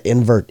wheels that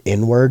invert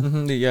inward.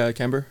 Mm-hmm, yeah,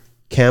 camber.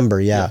 Camber,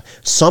 yeah.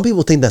 Some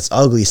people think that's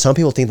ugly. Some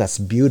people think that's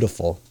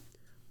beautiful.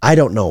 I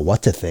don't know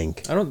what to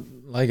think. I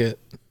don't like it.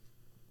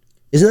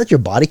 Isn't that your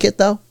body kit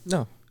though?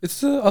 No,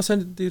 it's. I'll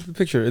send you the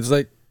picture. It's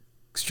like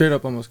straight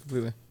up, almost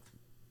completely.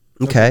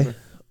 No Okay. camber.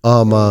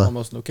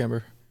 Almost no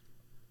camber.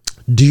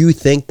 Do you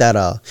think that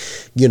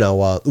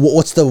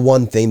what's the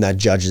one thing that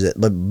judges it,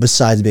 but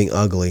besides being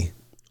ugly?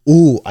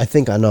 Ooh, I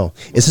think I know.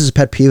 This is a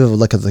pet peeve of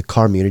like the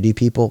car community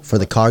people, for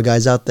the car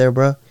guys out there,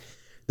 bro.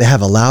 They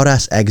have a loud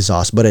ass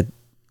exhaust, but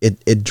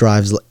it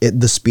drives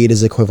the speed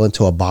is equivalent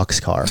to a box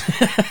car.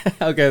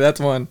 Okay, that's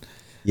one.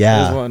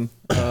 Yeah. There's one.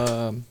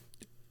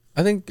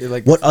 I think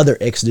like what other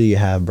icks do you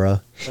have,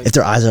 bro? Like, if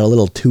their eyes are a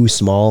little too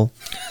small.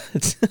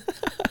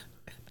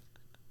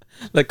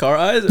 Like car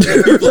eyes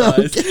or people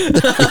eyes?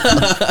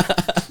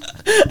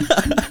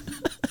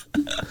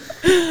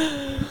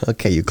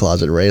 Okay, you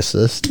closet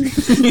racist.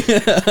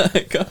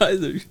 Yeah, car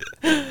eyes are...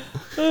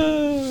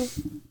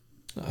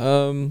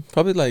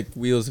 probably like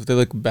wheels if they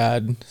look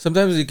bad.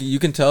 Sometimes you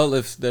can tell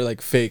if they're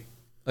like fake.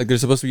 Like they're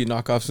supposed to be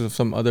knockoffs of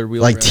some other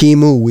wheel. Like brand.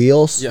 Temu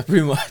wheels? Yeah,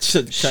 pretty much.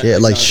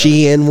 Shit, like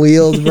Shein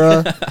wheels,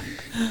 bro.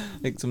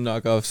 Like some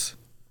knockoffs.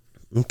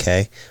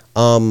 Okay.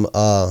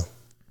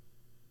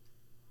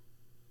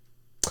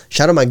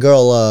 Shout out my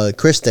girl,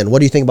 Kristen. What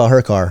do you think about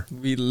her car?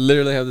 We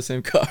literally have the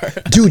same car.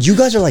 Dude, you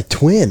guys are like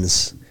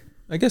twins.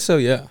 I guess so,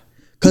 yeah.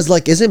 Cause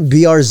like, isn't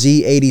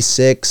BRZ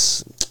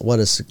 86? What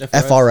is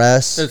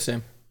FRS? They're the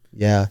same.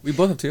 Yeah. We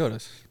both have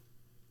Toyotas.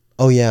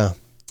 Oh yeah.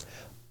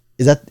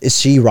 Is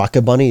she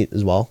Rocket Bunny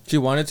as well? She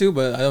wanted to,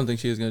 but I don't think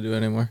she was gonna do it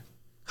anymore.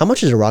 How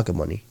much is a Rocket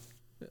Bunny?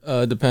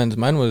 Depends.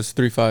 Mine was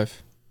 3.5.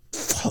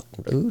 Fuck,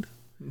 dude.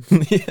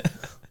 Yeah.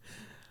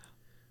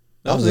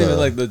 That was even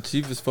like the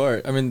cheapest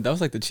part. I mean, that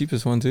was like the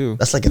cheapest one too.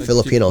 That's like a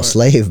Filipino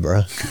slave,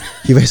 bro.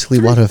 You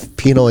basically want a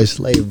Pinoy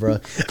slave, bro.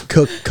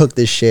 Cook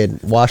this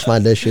shit. Wash my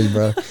dishes,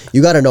 bro.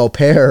 You got an au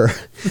pair.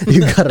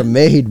 You got a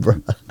maid,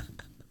 bro.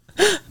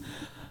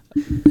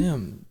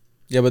 Damn.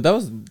 Yeah, but that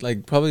was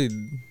like probably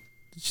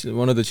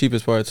one of the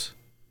cheapest parts,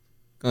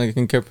 like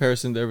in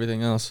comparison to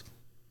everything else.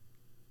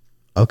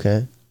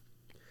 Okay.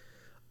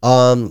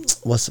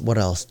 What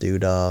else,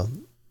 dude?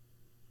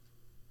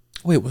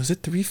 Wait, was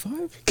it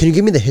 3.5? Can you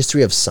give me the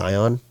history of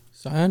Scion?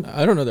 Scion?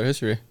 I don't know their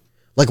history.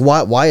 Like,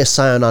 why is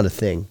Scion not a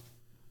thing?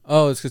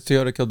 Oh, it's because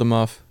Toyota killed them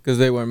off because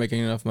they weren't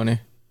making enough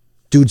money.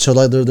 Dude, so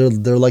like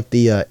they're like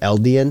the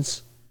Eldians?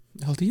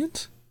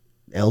 Eldians?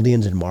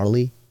 Eldians and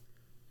Marley?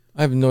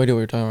 I have no idea what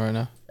you're talking about right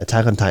now.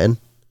 Attack on Titan?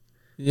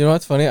 You know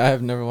what's funny? I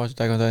have never watched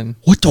Attack on Titan.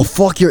 What the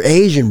fuck? You're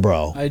Asian,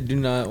 bro. I do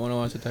not want to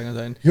watch Attack on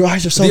Titan. Your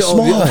eyes are so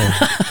small.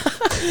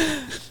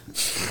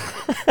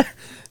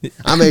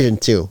 I'm Asian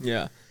too.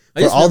 Yeah.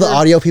 For all the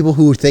audio people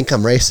who think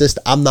I'm racist,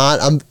 I'm not.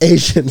 I'm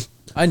Asian.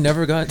 I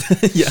never got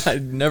I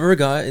never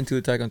got into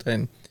Attack on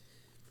Titan.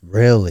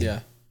 Really? Yeah.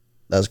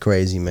 That's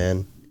crazy,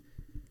 man.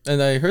 And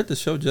I heard the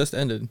show just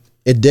ended.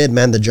 It did,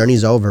 man. The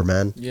journey's over,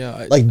 man.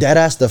 Yeah. Like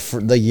deadass,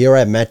 the year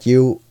I met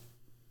you,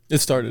 it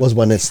started. Was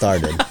when it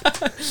started.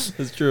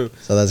 That's true.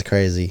 So that's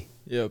crazy.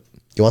 Yep.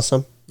 You want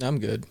some? I'm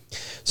good.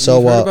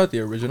 So you heard about the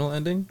original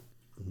ending?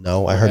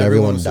 No, I heard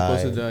everyone was died.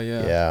 supposed to die.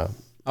 Yeah. Yeah.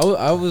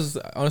 I was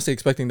honestly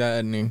expecting that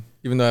ending,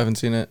 even though I haven't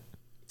seen it.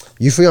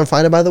 You free on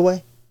Friday, by the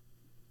way?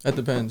 That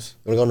depends.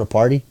 You wanna go to a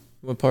party?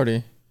 What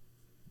party?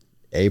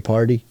 A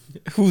party.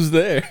 Who's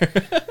there?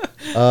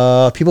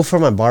 People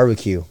from my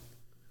barbecue.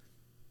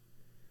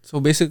 So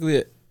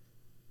basically,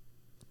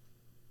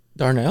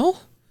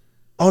 Darnell?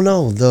 Oh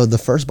no, the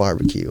first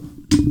barbecue.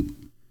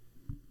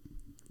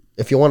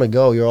 If you want to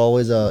go, you're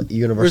always a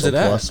Universal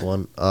Plus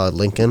one.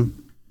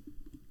 Lincoln.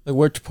 Like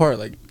which part?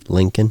 Like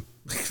Lincoln.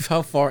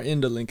 how far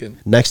into Lincoln?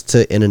 Next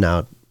to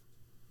In-N-Out.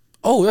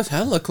 Oh, that's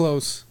hella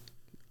close.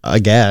 I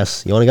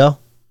guess. You want to go?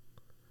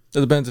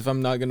 It depends if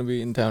I'm not gonna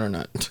be in town or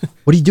not.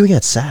 What are you doing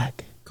at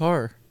SAC?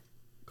 Car.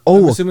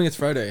 Oh, I'm assuming it's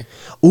Friday.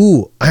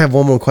 Ooh, I have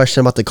one more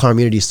question about the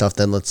community stuff.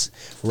 Then let's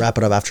wrap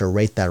it up after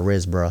Rate That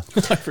Riz, bro.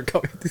 I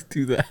forgot we had to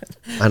do that.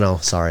 I know,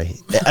 sorry.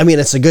 I mean,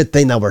 it's a good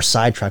thing that we're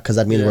sidetracked because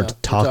that means we're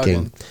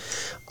talking.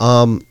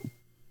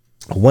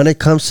 When it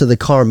comes to the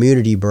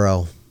community,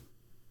 bro,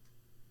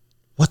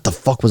 what the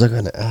fuck was I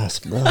going to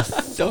ask, bro? I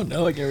don't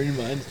know. I can't read your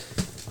mind.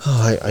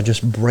 Oh, I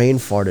just brain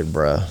farted,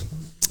 bro.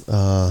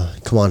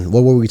 Come on.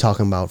 What were we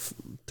talking about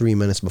 3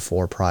 minutes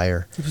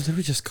prior? It was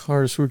literally just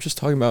cars. We were just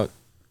talking about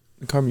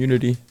the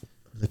community.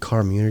 The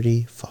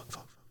community? Fuck.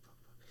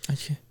 I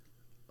can't.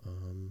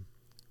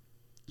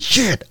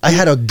 Shit, I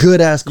had a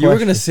good ass question. You were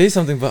gonna say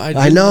something, but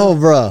I know,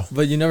 bro.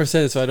 But you never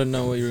said it, so I don't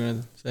know what you were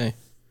gonna say.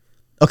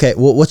 Okay,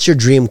 well, what's your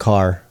dream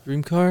car?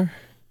 Dream car?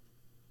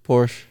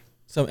 Porsche.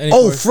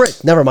 Porsche.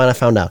 Frick! Never mind, I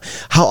found out.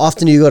 How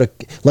often do you go to,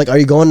 like, are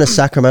you going to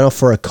Sacramento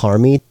for a car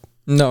meet?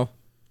 No.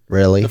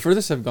 Really? The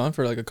furthest I've gone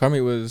for like a car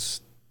meet was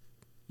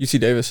UC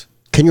Davis.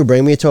 Can you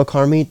bring me to a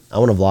car meet? I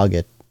want to vlog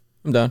it.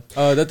 I'm down.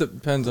 That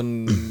depends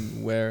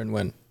on where and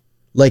when.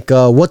 Like,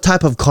 what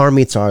type of car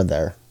meets are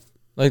there?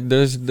 Like,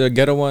 there's the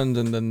ghetto ones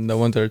and then the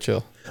ones that are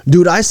chill.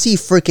 Dude, I see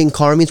freaking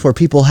car meets where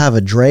people have a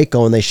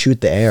Draco and they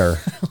shoot the air.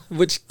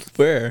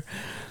 Where?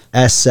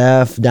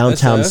 SF,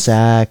 downtown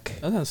Sac.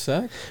 Downtown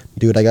Sac?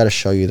 Dude, I got to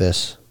show you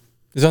this.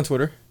 It's on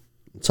Twitter.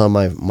 It's on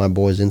my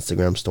boy's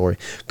Instagram story.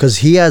 Because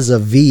he has a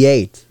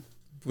V8.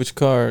 Which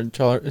car?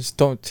 Just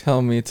don't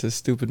tell me it's a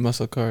stupid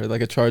muscle car,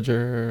 like a Charger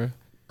or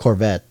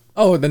Corvette.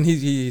 Oh, then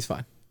he's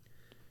fine.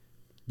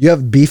 You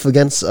have beef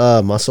against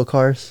muscle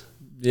cars?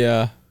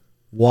 Yeah.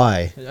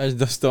 Why? I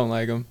just don't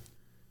like them.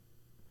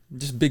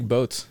 Just big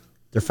boats.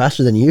 They're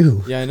faster than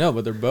you. Yeah, I know,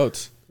 but they're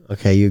boats.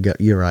 Okay,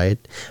 you're right.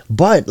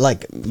 But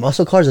like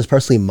muscle cars is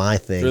personally my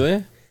thing.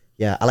 Really?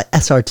 Yeah, I like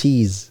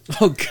SRTs.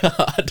 Oh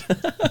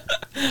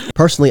God.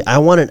 Personally, I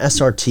want an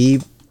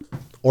SRT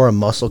or a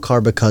muscle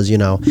car because, you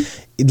know,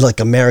 like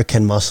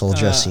American muscle,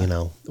 just, you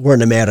know, we're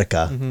in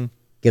America. Mm-hmm.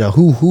 You know,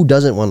 who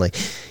doesn't want, like,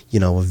 you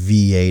know, a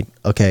V8?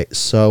 Okay,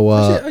 so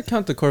actually, I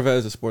count the Corvette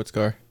as a sports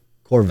car.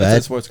 Corvette? That's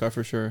a sports car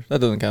for sure. That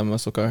doesn't count a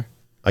muscle car.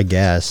 I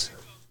guess.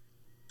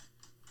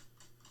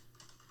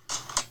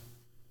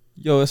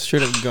 Yo, that's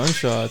straight up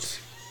gunshots.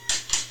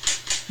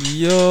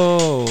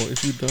 Yo,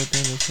 if you don't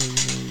think that's how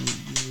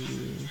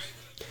you know.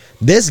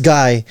 This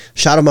guy,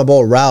 shout out my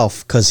boy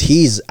Ralph, because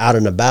he's out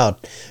and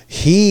about.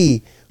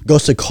 He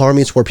goes to car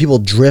meets where people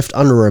drift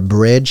under a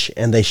bridge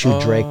and they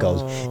shoot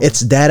Dracos. It's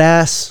dead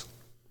ass.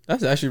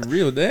 That's actually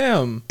real.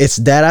 Damn. It's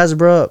dead ass,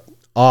 bro.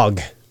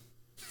 Og.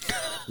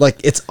 Like,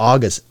 it's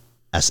Og as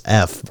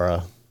SF,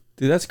 bro.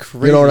 Dude, that's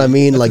crazy. You know what I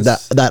mean? Like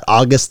that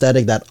Og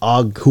aesthetic, that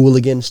Og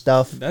hooligan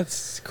stuff.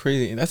 That's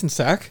crazy. That's in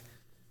SAC?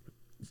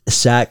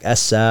 SAC,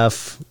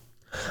 SF.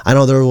 I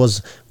know there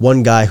was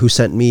one guy who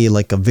sent me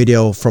like a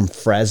video from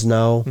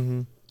Fresno.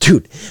 Mm-hmm.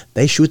 Dude,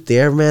 they shoot the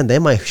air, man. They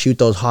might shoot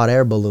those hot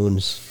air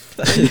balloons.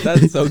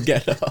 That's so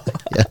ghetto.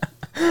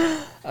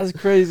 Yeah. That's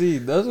crazy.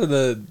 Those are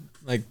the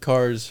like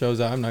cars shows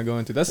that I'm not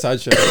going to. That's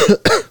sideshow.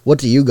 What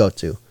do you go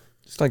to?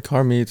 Just like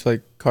car meets,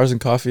 like cars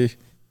and coffee. You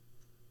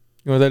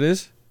know what that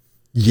is?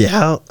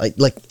 Yeah, I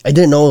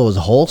didn't know it was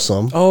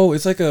wholesome. Oh,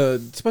 it's like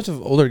it's a bunch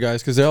of older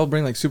guys because they all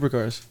bring like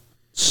supercars.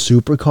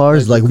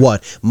 Supercars, like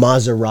what?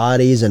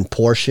 Maseratis and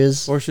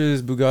Porsches.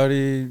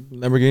 Bugatti,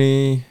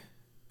 Lamborghini,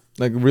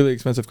 like really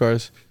expensive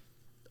cars.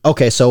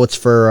 Okay, so it's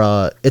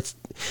for it's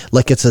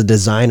a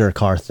designer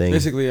car thing.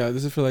 Basically, yeah.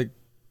 This is for like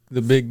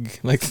the big,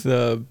 like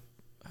the.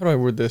 How do I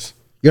word this?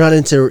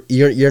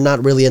 You're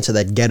not really into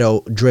that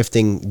ghetto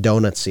drifting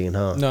donut scene,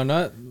 huh? No,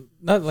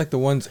 not like the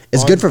ones.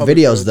 It's good for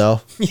videos, though.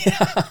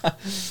 Yeah,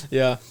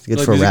 yeah. It's good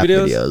for rap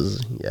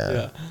videos.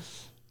 Yeah,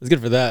 it's good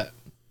for that.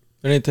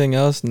 Anything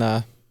else?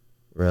 Nah.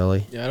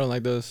 Really? Yeah, I don't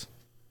like those.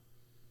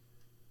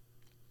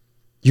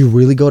 You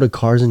really go to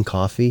Cars and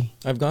Coffee?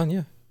 I've gone,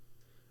 yeah.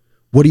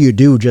 What do you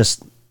do?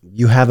 Just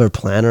you have a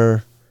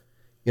planner,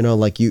 you know,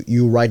 like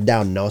you write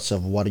down notes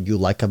of what you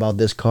like about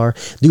this car,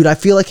 dude. I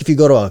feel like if you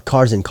go to a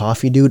Cars and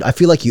Coffee, dude, I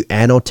feel like you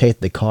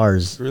annotate the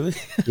cars. Really?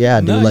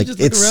 Yeah, dude. No, like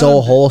it's so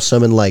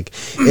wholesome and like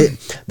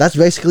that's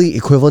basically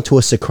equivalent to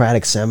a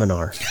Socratic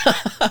seminar,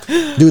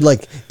 dude.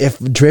 Like if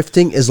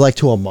drifting is like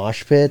to a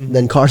mosh pit,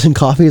 then Cars and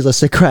Coffee is a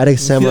Socratic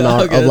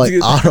seminar of like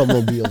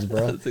automobiles,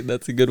 bro.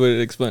 That's a good way to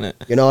explain it.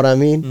 You know what I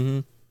mean? Mm-hmm.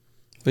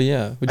 But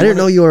yeah, I didn't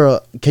know you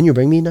were. Can you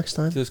bring me next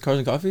time? To this Cars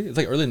and Coffee? It's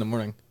like early in the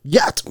morning.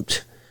 Yeah.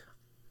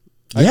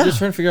 I'm just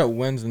trying to figure out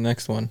when's the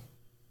next one.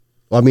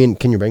 Well, I mean,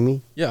 can you bring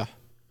me? Yeah.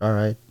 All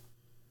right.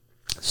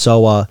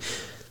 So,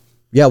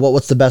 yeah,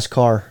 what's the best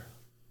car?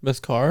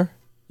 Best car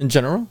in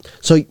general?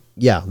 So,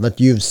 Yeah, that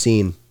you've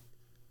seen.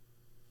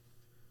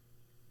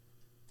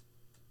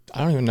 I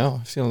don't even know.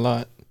 I've seen a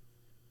lot.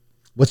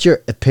 What's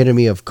your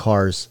epitome of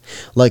cars?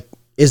 Like,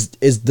 is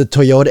the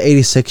Toyota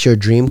 86 your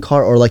dream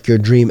car or like your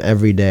dream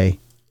every day?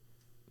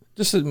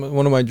 Just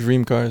one of my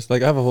dream cars.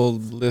 Like I have a whole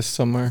list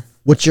somewhere.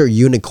 What's your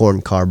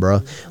unicorn car, bro?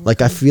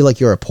 Like, I feel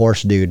like you're a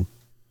Porsche dude.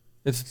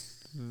 It's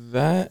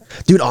that.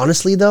 Dude,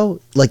 honestly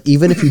though, like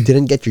even if you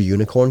didn't get your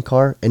unicorn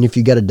car and if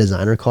you get a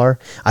designer car,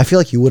 I feel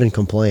like you wouldn't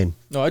complain.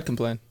 No, I'd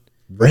complain.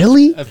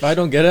 Really? If I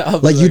don't get it, I'll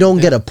be Like you don't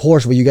 "Damn." get a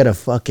Porsche, but you get a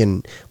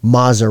fucking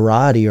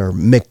Maserati or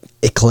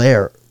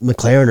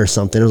McLaren or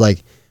something. It's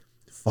like,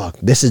 fuck,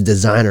 this is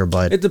designer,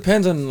 but It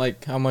depends on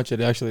like how much it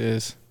actually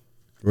is.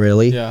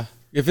 really? Yeah.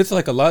 If it's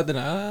like a lot, then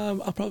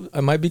I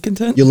might be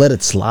content. You let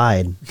it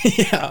slide.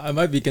 Yeah, I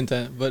might be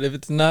content. But if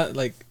it's not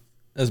like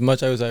as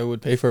much as I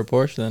would pay for a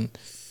Porsche, then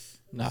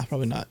nah,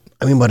 probably not.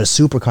 I mean, but a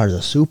supercar is a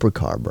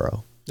supercar,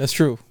 bro. That's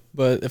true.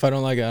 But if I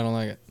don't like it, I don't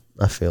like it.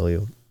 I feel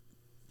you.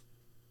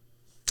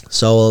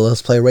 So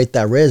let's play Rate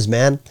That Riz,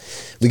 man.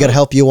 We gotta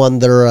help you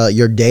on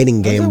your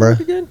dating game, bro.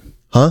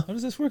 Huh? How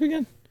does this work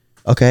again?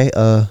 Okay.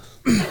 Dude,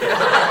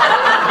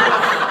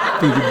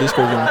 your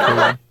Discord's going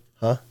crazy.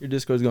 Huh? Your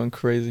Discord's going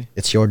crazy.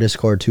 It's your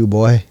Discord too,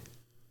 boy.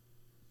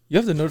 You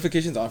have the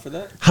notifications on for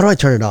that? How do I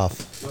turn it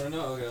off? You want to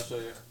know? Okay, I'll show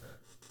you.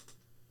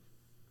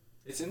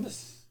 It's in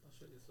this. I'll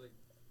show you. It's like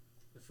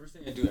the first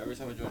thing I do every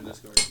time I join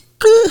Discord.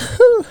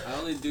 I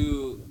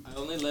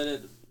only let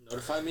it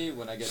notify me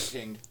when I get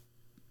pinged.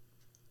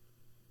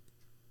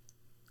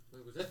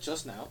 Wait, was that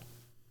just now?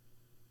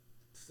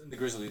 It's in the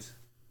Grizzlies.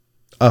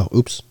 Oh,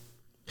 oops.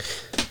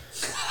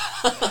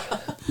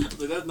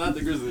 Like, that's not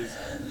the Grizzlies.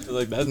 So,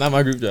 like, that's not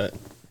my group chat.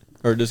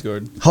 Or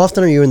Discord. How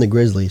often are you in the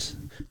Grizzlies?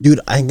 Dude,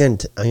 I'm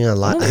gonna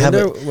lie. I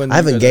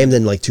haven't gamed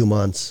in like 2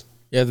 months.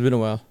 Yeah, it's been a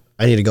while.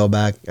 I need to go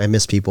back. I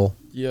miss people.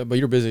 Yeah, but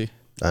you're busy.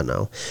 I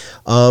know.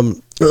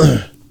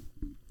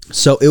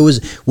 So it was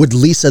with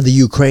Lisa, the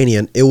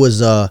Ukrainian. It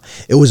was a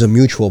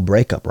mutual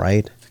breakup,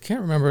 right? I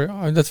can't remember.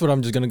 That's what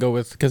I'm just gonna go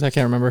with because I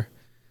can't remember.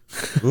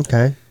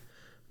 Okay.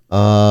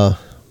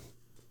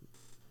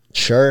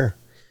 Sure.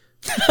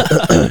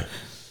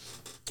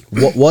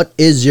 What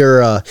is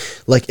your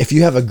like if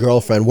you have a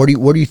girlfriend, where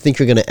do you think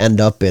you're gonna end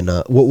up in?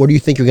 Where do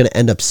you think you're gonna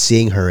end up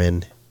seeing her in?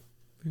 What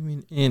do you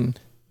mean in?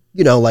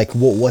 You know, like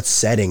what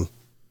setting?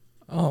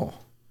 Oh,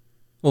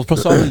 well,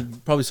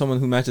 probably someone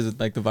who matches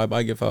like the vibe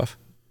I give off.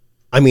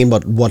 I mean,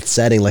 but what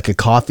setting? Like a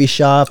coffee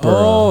shop? Or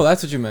Oh,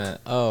 that's what you meant.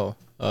 Oh,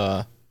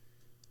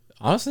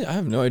 honestly, I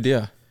have no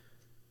idea.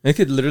 It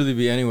could literally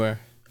be anywhere.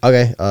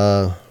 Okay.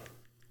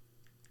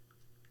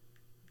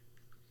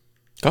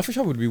 Coffee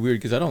shop would be weird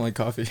because I don't like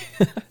coffee.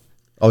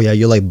 Oh yeah,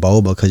 you like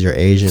boba because you're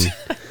Asian.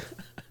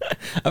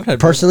 I've had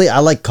Personally, I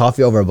like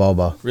coffee over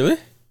boba. Really?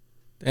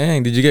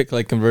 Dang, did you get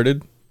like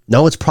converted?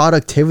 No, it's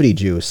productivity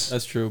juice.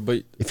 That's true,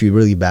 but If you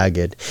really bag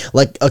it,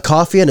 like a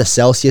coffee and a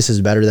Celsius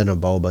is better than a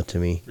boba to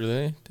me.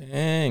 really?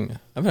 Dang, I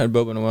haven't had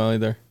boba in a while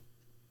either.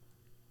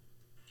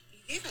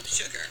 You gave up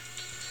sugar,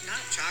 not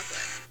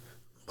chocolate.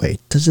 Wait,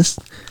 does this?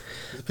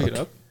 Does it pick it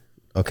up?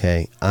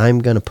 Okay, I'm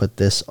gonna put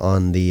this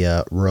on the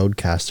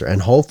Roadcaster,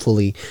 and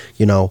hopefully,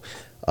 you know,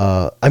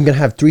 I'm gonna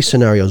have 3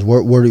 scenarios.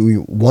 Where do we?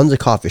 One's a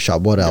coffee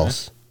shop. What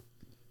else?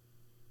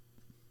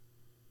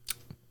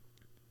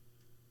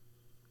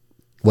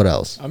 What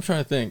else? I'm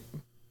trying to think.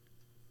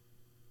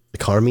 The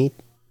car meet?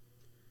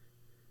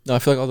 No, I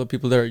feel like all the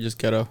people there are just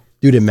ghetto.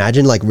 Dude,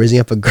 imagine like raising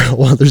up a girl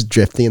while there's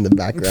drifting in the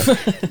background.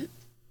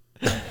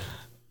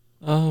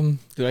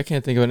 Dude, I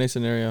can't think of any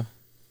scenario.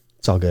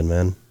 It's all good,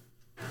 man.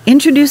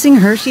 Introducing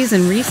Hershey's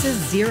and Reese's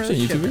Zero Is that a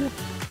YouTube Sugar. video?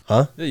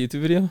 Huh? Is that a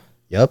YouTube video?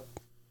 Yep.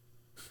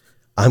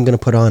 I'm gonna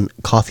put on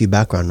coffee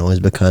background noise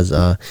because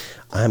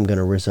I'm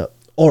gonna raise up.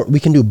 Or we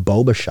can do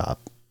boba shop.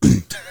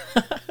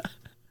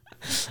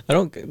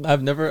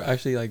 I've never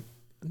actually like,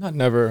 not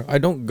never. I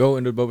don't go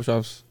into boba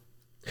shops.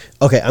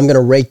 Okay, I'm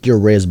gonna rake your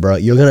riz, bro.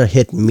 You're gonna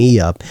hit me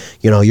up.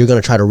 You know, you're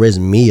gonna try to riz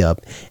me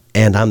up,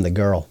 and I'm the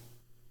girl.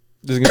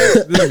 This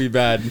is gonna be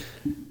bad.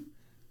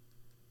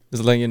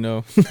 Just letting you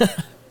know.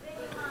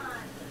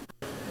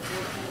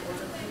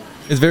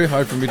 It's very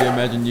hard for me to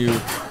imagine you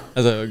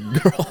as a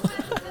girl.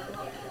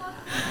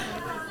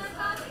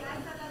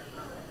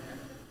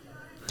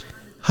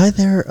 Hi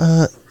there.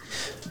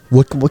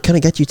 What can I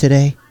get you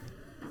today,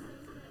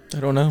 I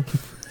don't know.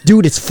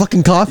 dude? It's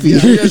fucking coffee.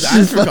 You guys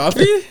asked for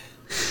coffee?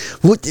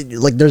 What?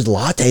 Like, there's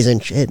lattes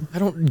and shit. I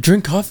don't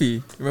drink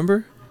coffee.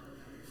 Remember?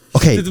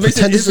 Okay, It makes it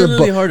pretend this is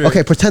infinitely harder.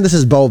 Okay, pretend this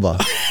is boba.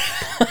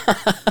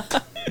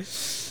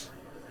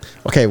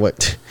 Okay,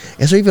 what?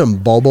 Is there even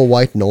boba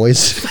white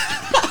noise?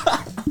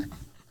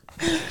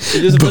 It's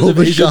just a bunch of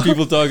Boba Asian shop.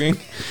 people talking.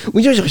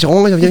 We just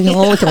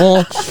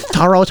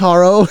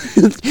taro,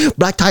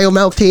 black tile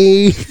milk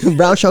tea,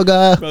 brown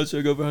sugar, Brown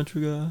sugar, brown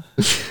sugar.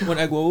 One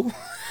egg roll.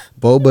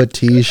 boba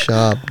tea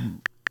shop.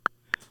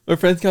 My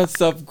friends can't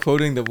stop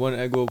quoting the one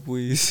egg roll,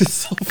 please. It's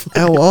so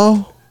funny.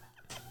 Hello.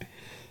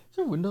 Is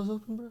your windows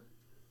open, bro?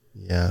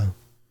 Yeah.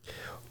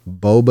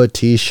 Boba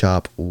tea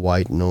shop,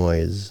 white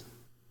noise.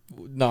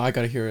 No, I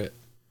gotta hear it.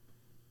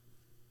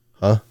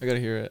 Huh? I gotta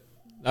hear it.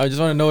 I just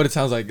want to know what it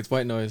sounds like. It's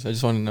white noise. I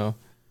just want to know.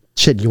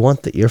 Shit, you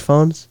want the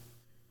earphones?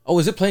 Oh,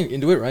 is it playing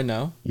into it right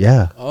now?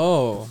 Yeah.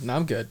 Oh, now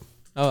I'm good.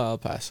 Oh, I'll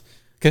pass.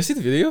 Can I see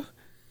the video?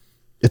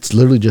 It's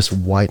literally just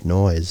white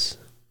noise.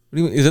 What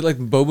do you mean? Is it like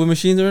boba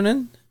machines are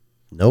in?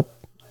 Nope.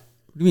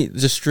 What do you mean?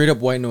 Just straight up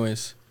white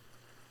noise.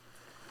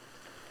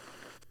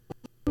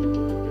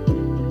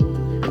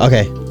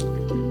 Okay.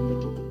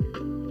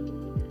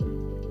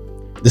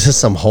 This is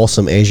some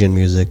wholesome Asian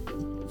music.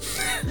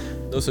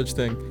 No such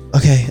thing.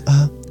 Okay,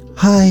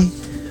 hi.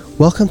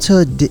 Welcome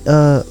to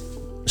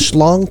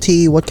Schlong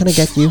Tea. What can I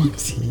get you?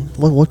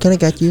 What can I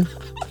get you?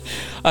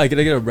 Hi, can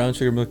I get a brown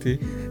sugar milk tea?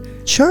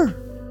 Sure.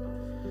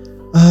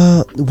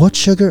 What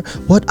sugar?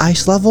 What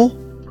ice level?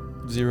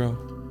 0.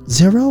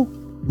 0?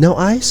 No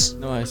ice?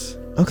 No ice.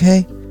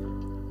 Okay.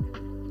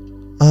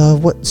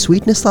 What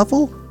sweetness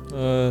level?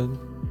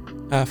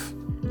 Half.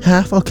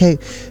 Half? Okay.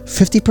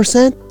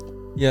 50%?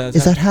 Yeah.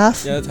 Is that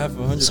half? Yeah, it's half of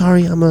 100.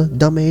 Sorry, I'm a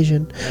dumb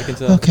Asian. I can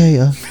tell. Okay,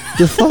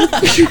 the fuck?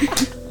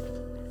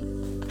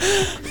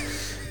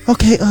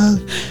 Okay,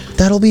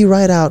 that'll be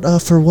right out.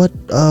 For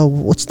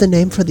what's the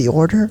name for the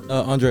order?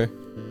 Andre.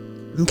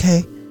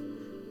 Okay.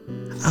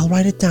 I'll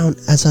write it down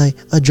as I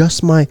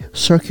adjust my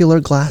circular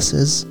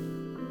glasses.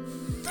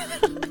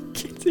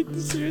 Can't take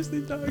this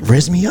seriously, dog.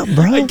 Raise me up,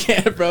 bro. I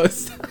can't, bro.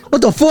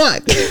 What the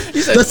fuck?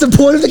 That's the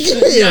point of the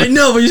game. Yeah, I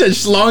know, but you said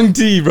schlong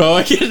tea, bro.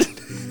 I can't.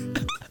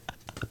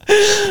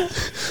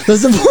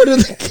 That's the point of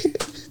the game.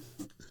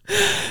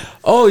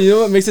 Oh, you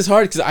know what makes this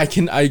hard? Because I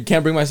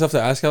can't bring myself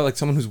to ask out like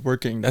someone who's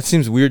working. That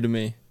seems weird to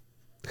me.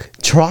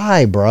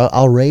 Try, bro.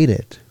 I'll rate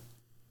it.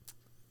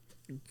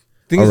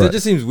 Thing is, Alright. that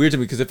just seems weird to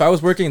me. Because if I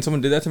was working and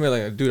someone did that to me,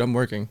 like, dude, I'm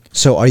working.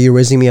 So, are you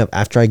raising me up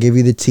after I give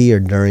you the tea or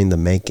during the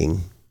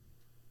making?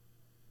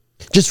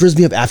 Just raise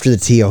me up after the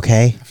tea,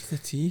 okay? After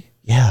the tea?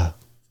 Yeah.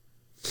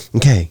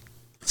 Okay.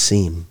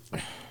 Scene.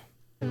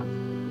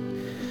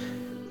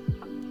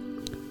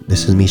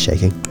 This is me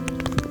shaking.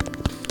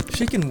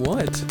 Shaking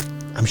what?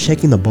 I'm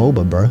shaking the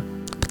boba, bro.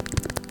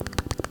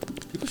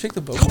 People shake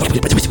the boat.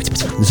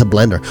 It's a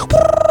blender.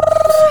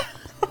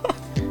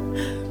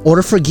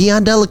 Order for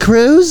Guion de la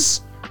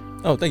Cruz.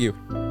 Oh, thank you.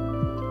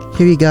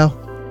 Here you go.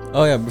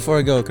 Oh yeah, before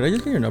I go, could I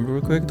just get your number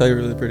real quick? I thought you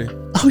were really pretty.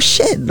 Oh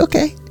shit.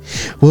 Okay.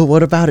 Well,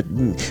 what about it?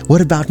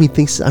 What about me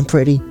thinks I'm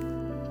pretty?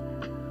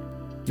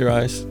 Your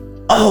eyes.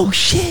 Oh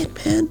shit,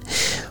 man.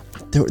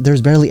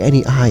 There's barely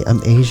any eye. I'm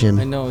I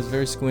Asian. know, it's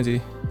very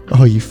squinty.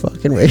 Oh, you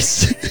fucking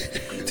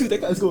racist. Dude,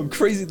 that guy's going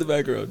crazy in the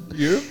background.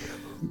 You hear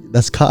him?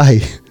 That's Kai.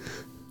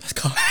 That's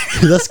Kai.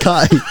 That's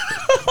Kai.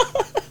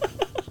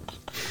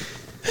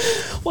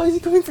 Why is he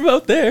coming from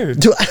out there?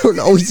 Dude, I don't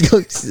know. He's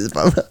going. He's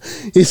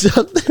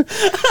out there.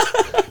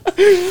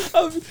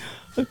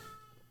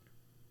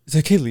 Is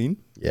that Kayleen?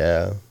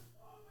 Yeah.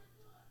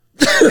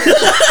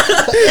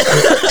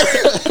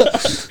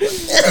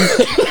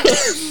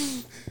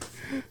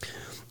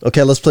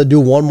 Okay, let's do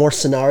one more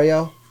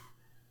scenario.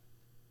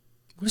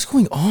 What is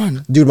going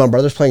on? Dude, my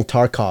brother's playing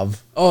Tarkov.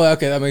 Oh,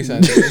 okay, that makes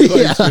sense.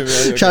 Yeah.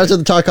 Shout out to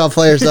the Tarkov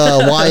players,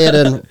 Wyatt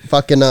and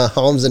fucking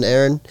Holmes and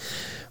Aaron.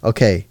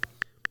 Okay.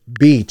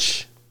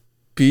 Beach.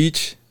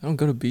 Beach? I don't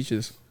go to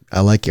beaches.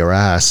 I like your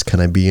ass. Can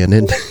I be in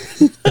it?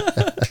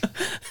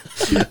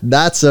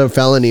 That's a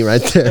felony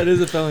right That there.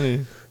 is a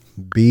felony.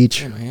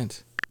 Beach. Oh, my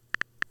hands.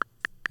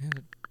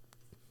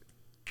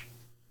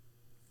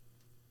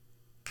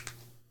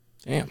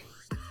 Damn.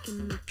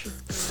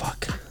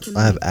 Fuck.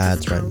 I have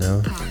ads right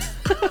now.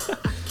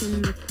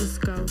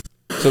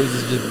 So this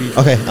is just beach.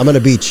 Okay, I'm on a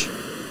beach.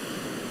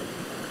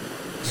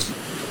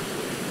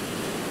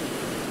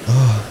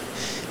 Oh,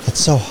 it's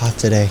so hot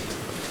today.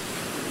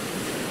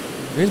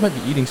 You guys might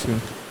be eating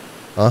soon.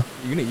 Huh?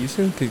 You gonna eat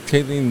soon? Because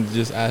Caitlin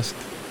just asked.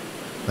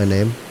 My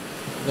name?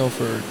 No,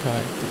 for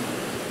Kai.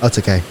 Oh, it's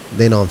okay.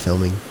 They know I'm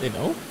filming. They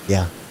know?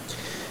 Yeah.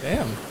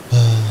 Damn.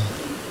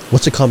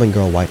 What's a common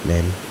girl white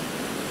name?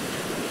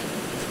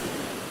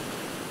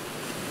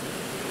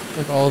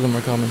 Like all of them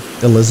are common.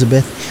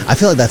 Elizabeth? I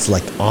feel like that's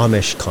like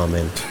Amish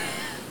common.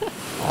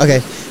 Okay.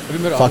 Have you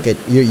met Fuck it.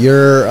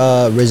 You're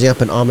raising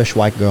up an Amish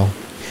white girl.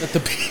 At the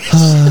beach.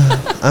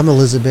 I'm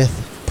Elizabeth,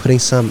 putting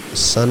some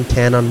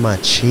suntan on my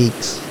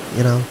cheeks.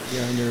 You know.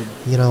 Yeah, in your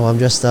I'm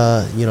just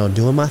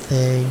doing my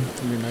thing.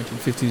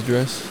 1950s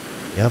dress.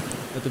 Yep.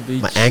 At the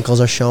beach. My ankles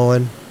are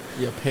showing.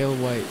 Yeah, pale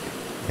white.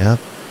 Yep.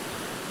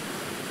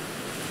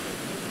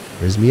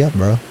 Raise me up,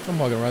 bro. I'm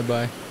walking right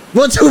by.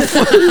 What's the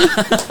fuck?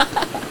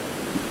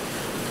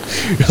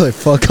 You're like,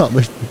 fuck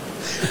Amish.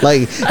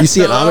 Like, you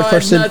see an Amish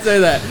person. I did not say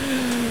that.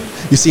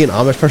 You see an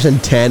Amish person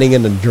tanning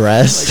in a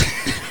dress.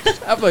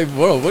 I'm like,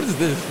 whoa, what is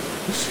this?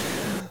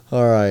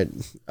 All right.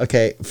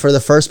 Okay. For the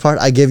first part,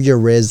 I give your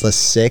Riz a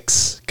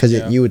 6 because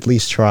Yeah. you at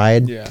least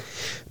tried. Yeah.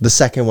 The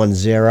second one,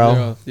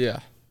 0. Yeah.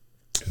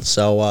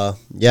 So,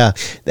 yeah.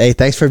 Hey,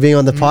 thanks for being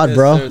on the pod, Yes,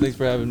 bro. sir, thanks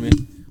for having me.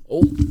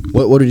 Oh,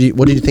 What did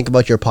you think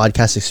about your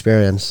podcast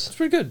experience? that's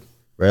pretty good.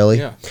 Really?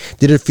 Yeah.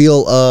 Did it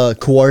feel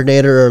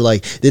coordinated or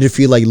like did it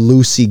feel like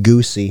loosey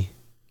goosey?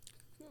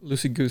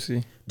 Loosey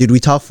goosey. Dude, we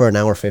talked for an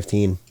hour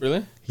 15.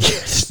 Really?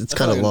 Yes, it's I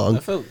kind of felt like- long. I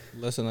felt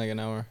less than like an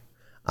hour.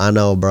 I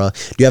know, bro.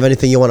 Do you have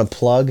anything you want to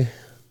plug?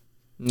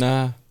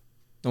 Nah,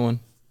 no one.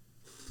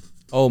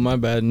 Oh, my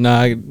bad. Nah,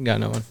 I got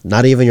no one.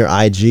 Not even your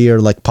IG or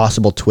like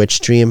possible Twitch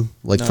stream,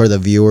 like No. for the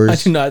viewers. I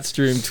do not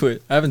stream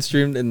Twitch. I haven't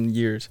streamed in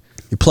years.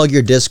 You plug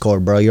your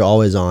Discord, bro. You're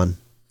always on.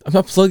 I'm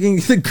not plugging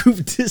the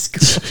group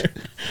Discord.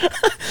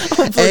 I'm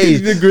plugging Hey,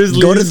 the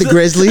Grizzlies. go to the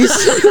Grizzlies.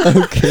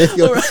 Okay.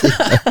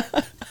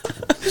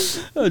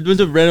 A bunch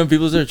of random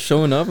people start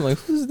showing up. I'm like,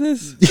 who's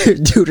this?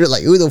 Dude, you're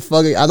like, who the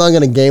fuck? I'm not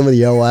gonna game with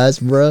your ass,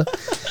 bro.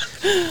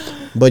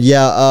 But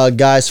yeah,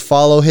 guys,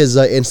 follow his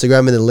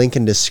Instagram in the link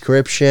in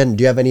description.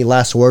 Do you have any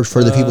last words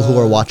for the people who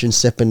are watching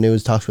Sippin'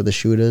 News Talks with the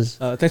Shooters?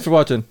 Thanks for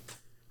watching.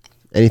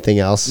 Anything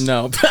else?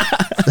 No.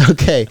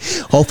 Okay.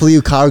 Hopefully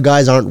you car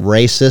guys aren't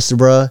racist,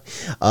 bro.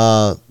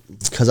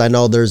 Because I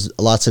know there's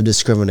lots of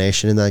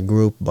discrimination in that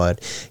group. But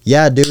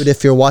yeah, dude,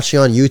 if you're watching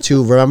on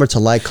YouTube, remember to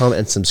like, comment,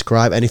 and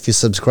subscribe. And if you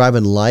subscribe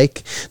and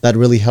like, that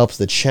really helps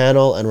the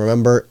channel. And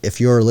remember, if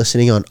you're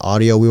listening on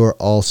audio, we were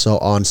also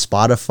on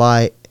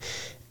Spotify,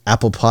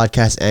 Apple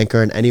Podcasts,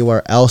 Anchor, and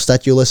anywhere else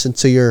that you listen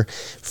to your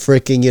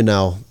freaking,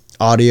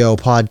 audio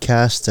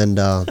podcast. And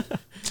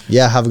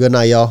yeah, have a good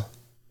night, y'all.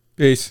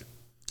 Peace.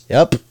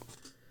 Yep. Dude,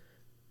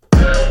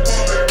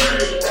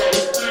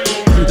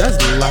 that's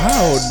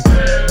loud.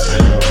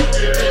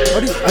 How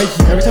do you,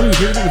 every time you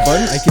hit the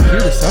button, I can hear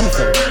the sound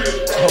effect.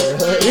 Oh,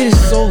 really? It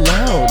is so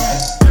loud.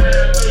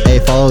 Hey,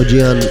 follow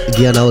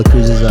Gianella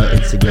Cruz's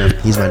Instagram.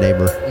 He's my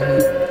neighbor.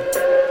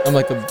 I'm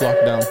like a block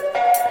down.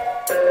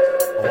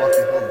 I'll walk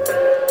you home,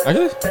 bro.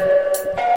 Actually?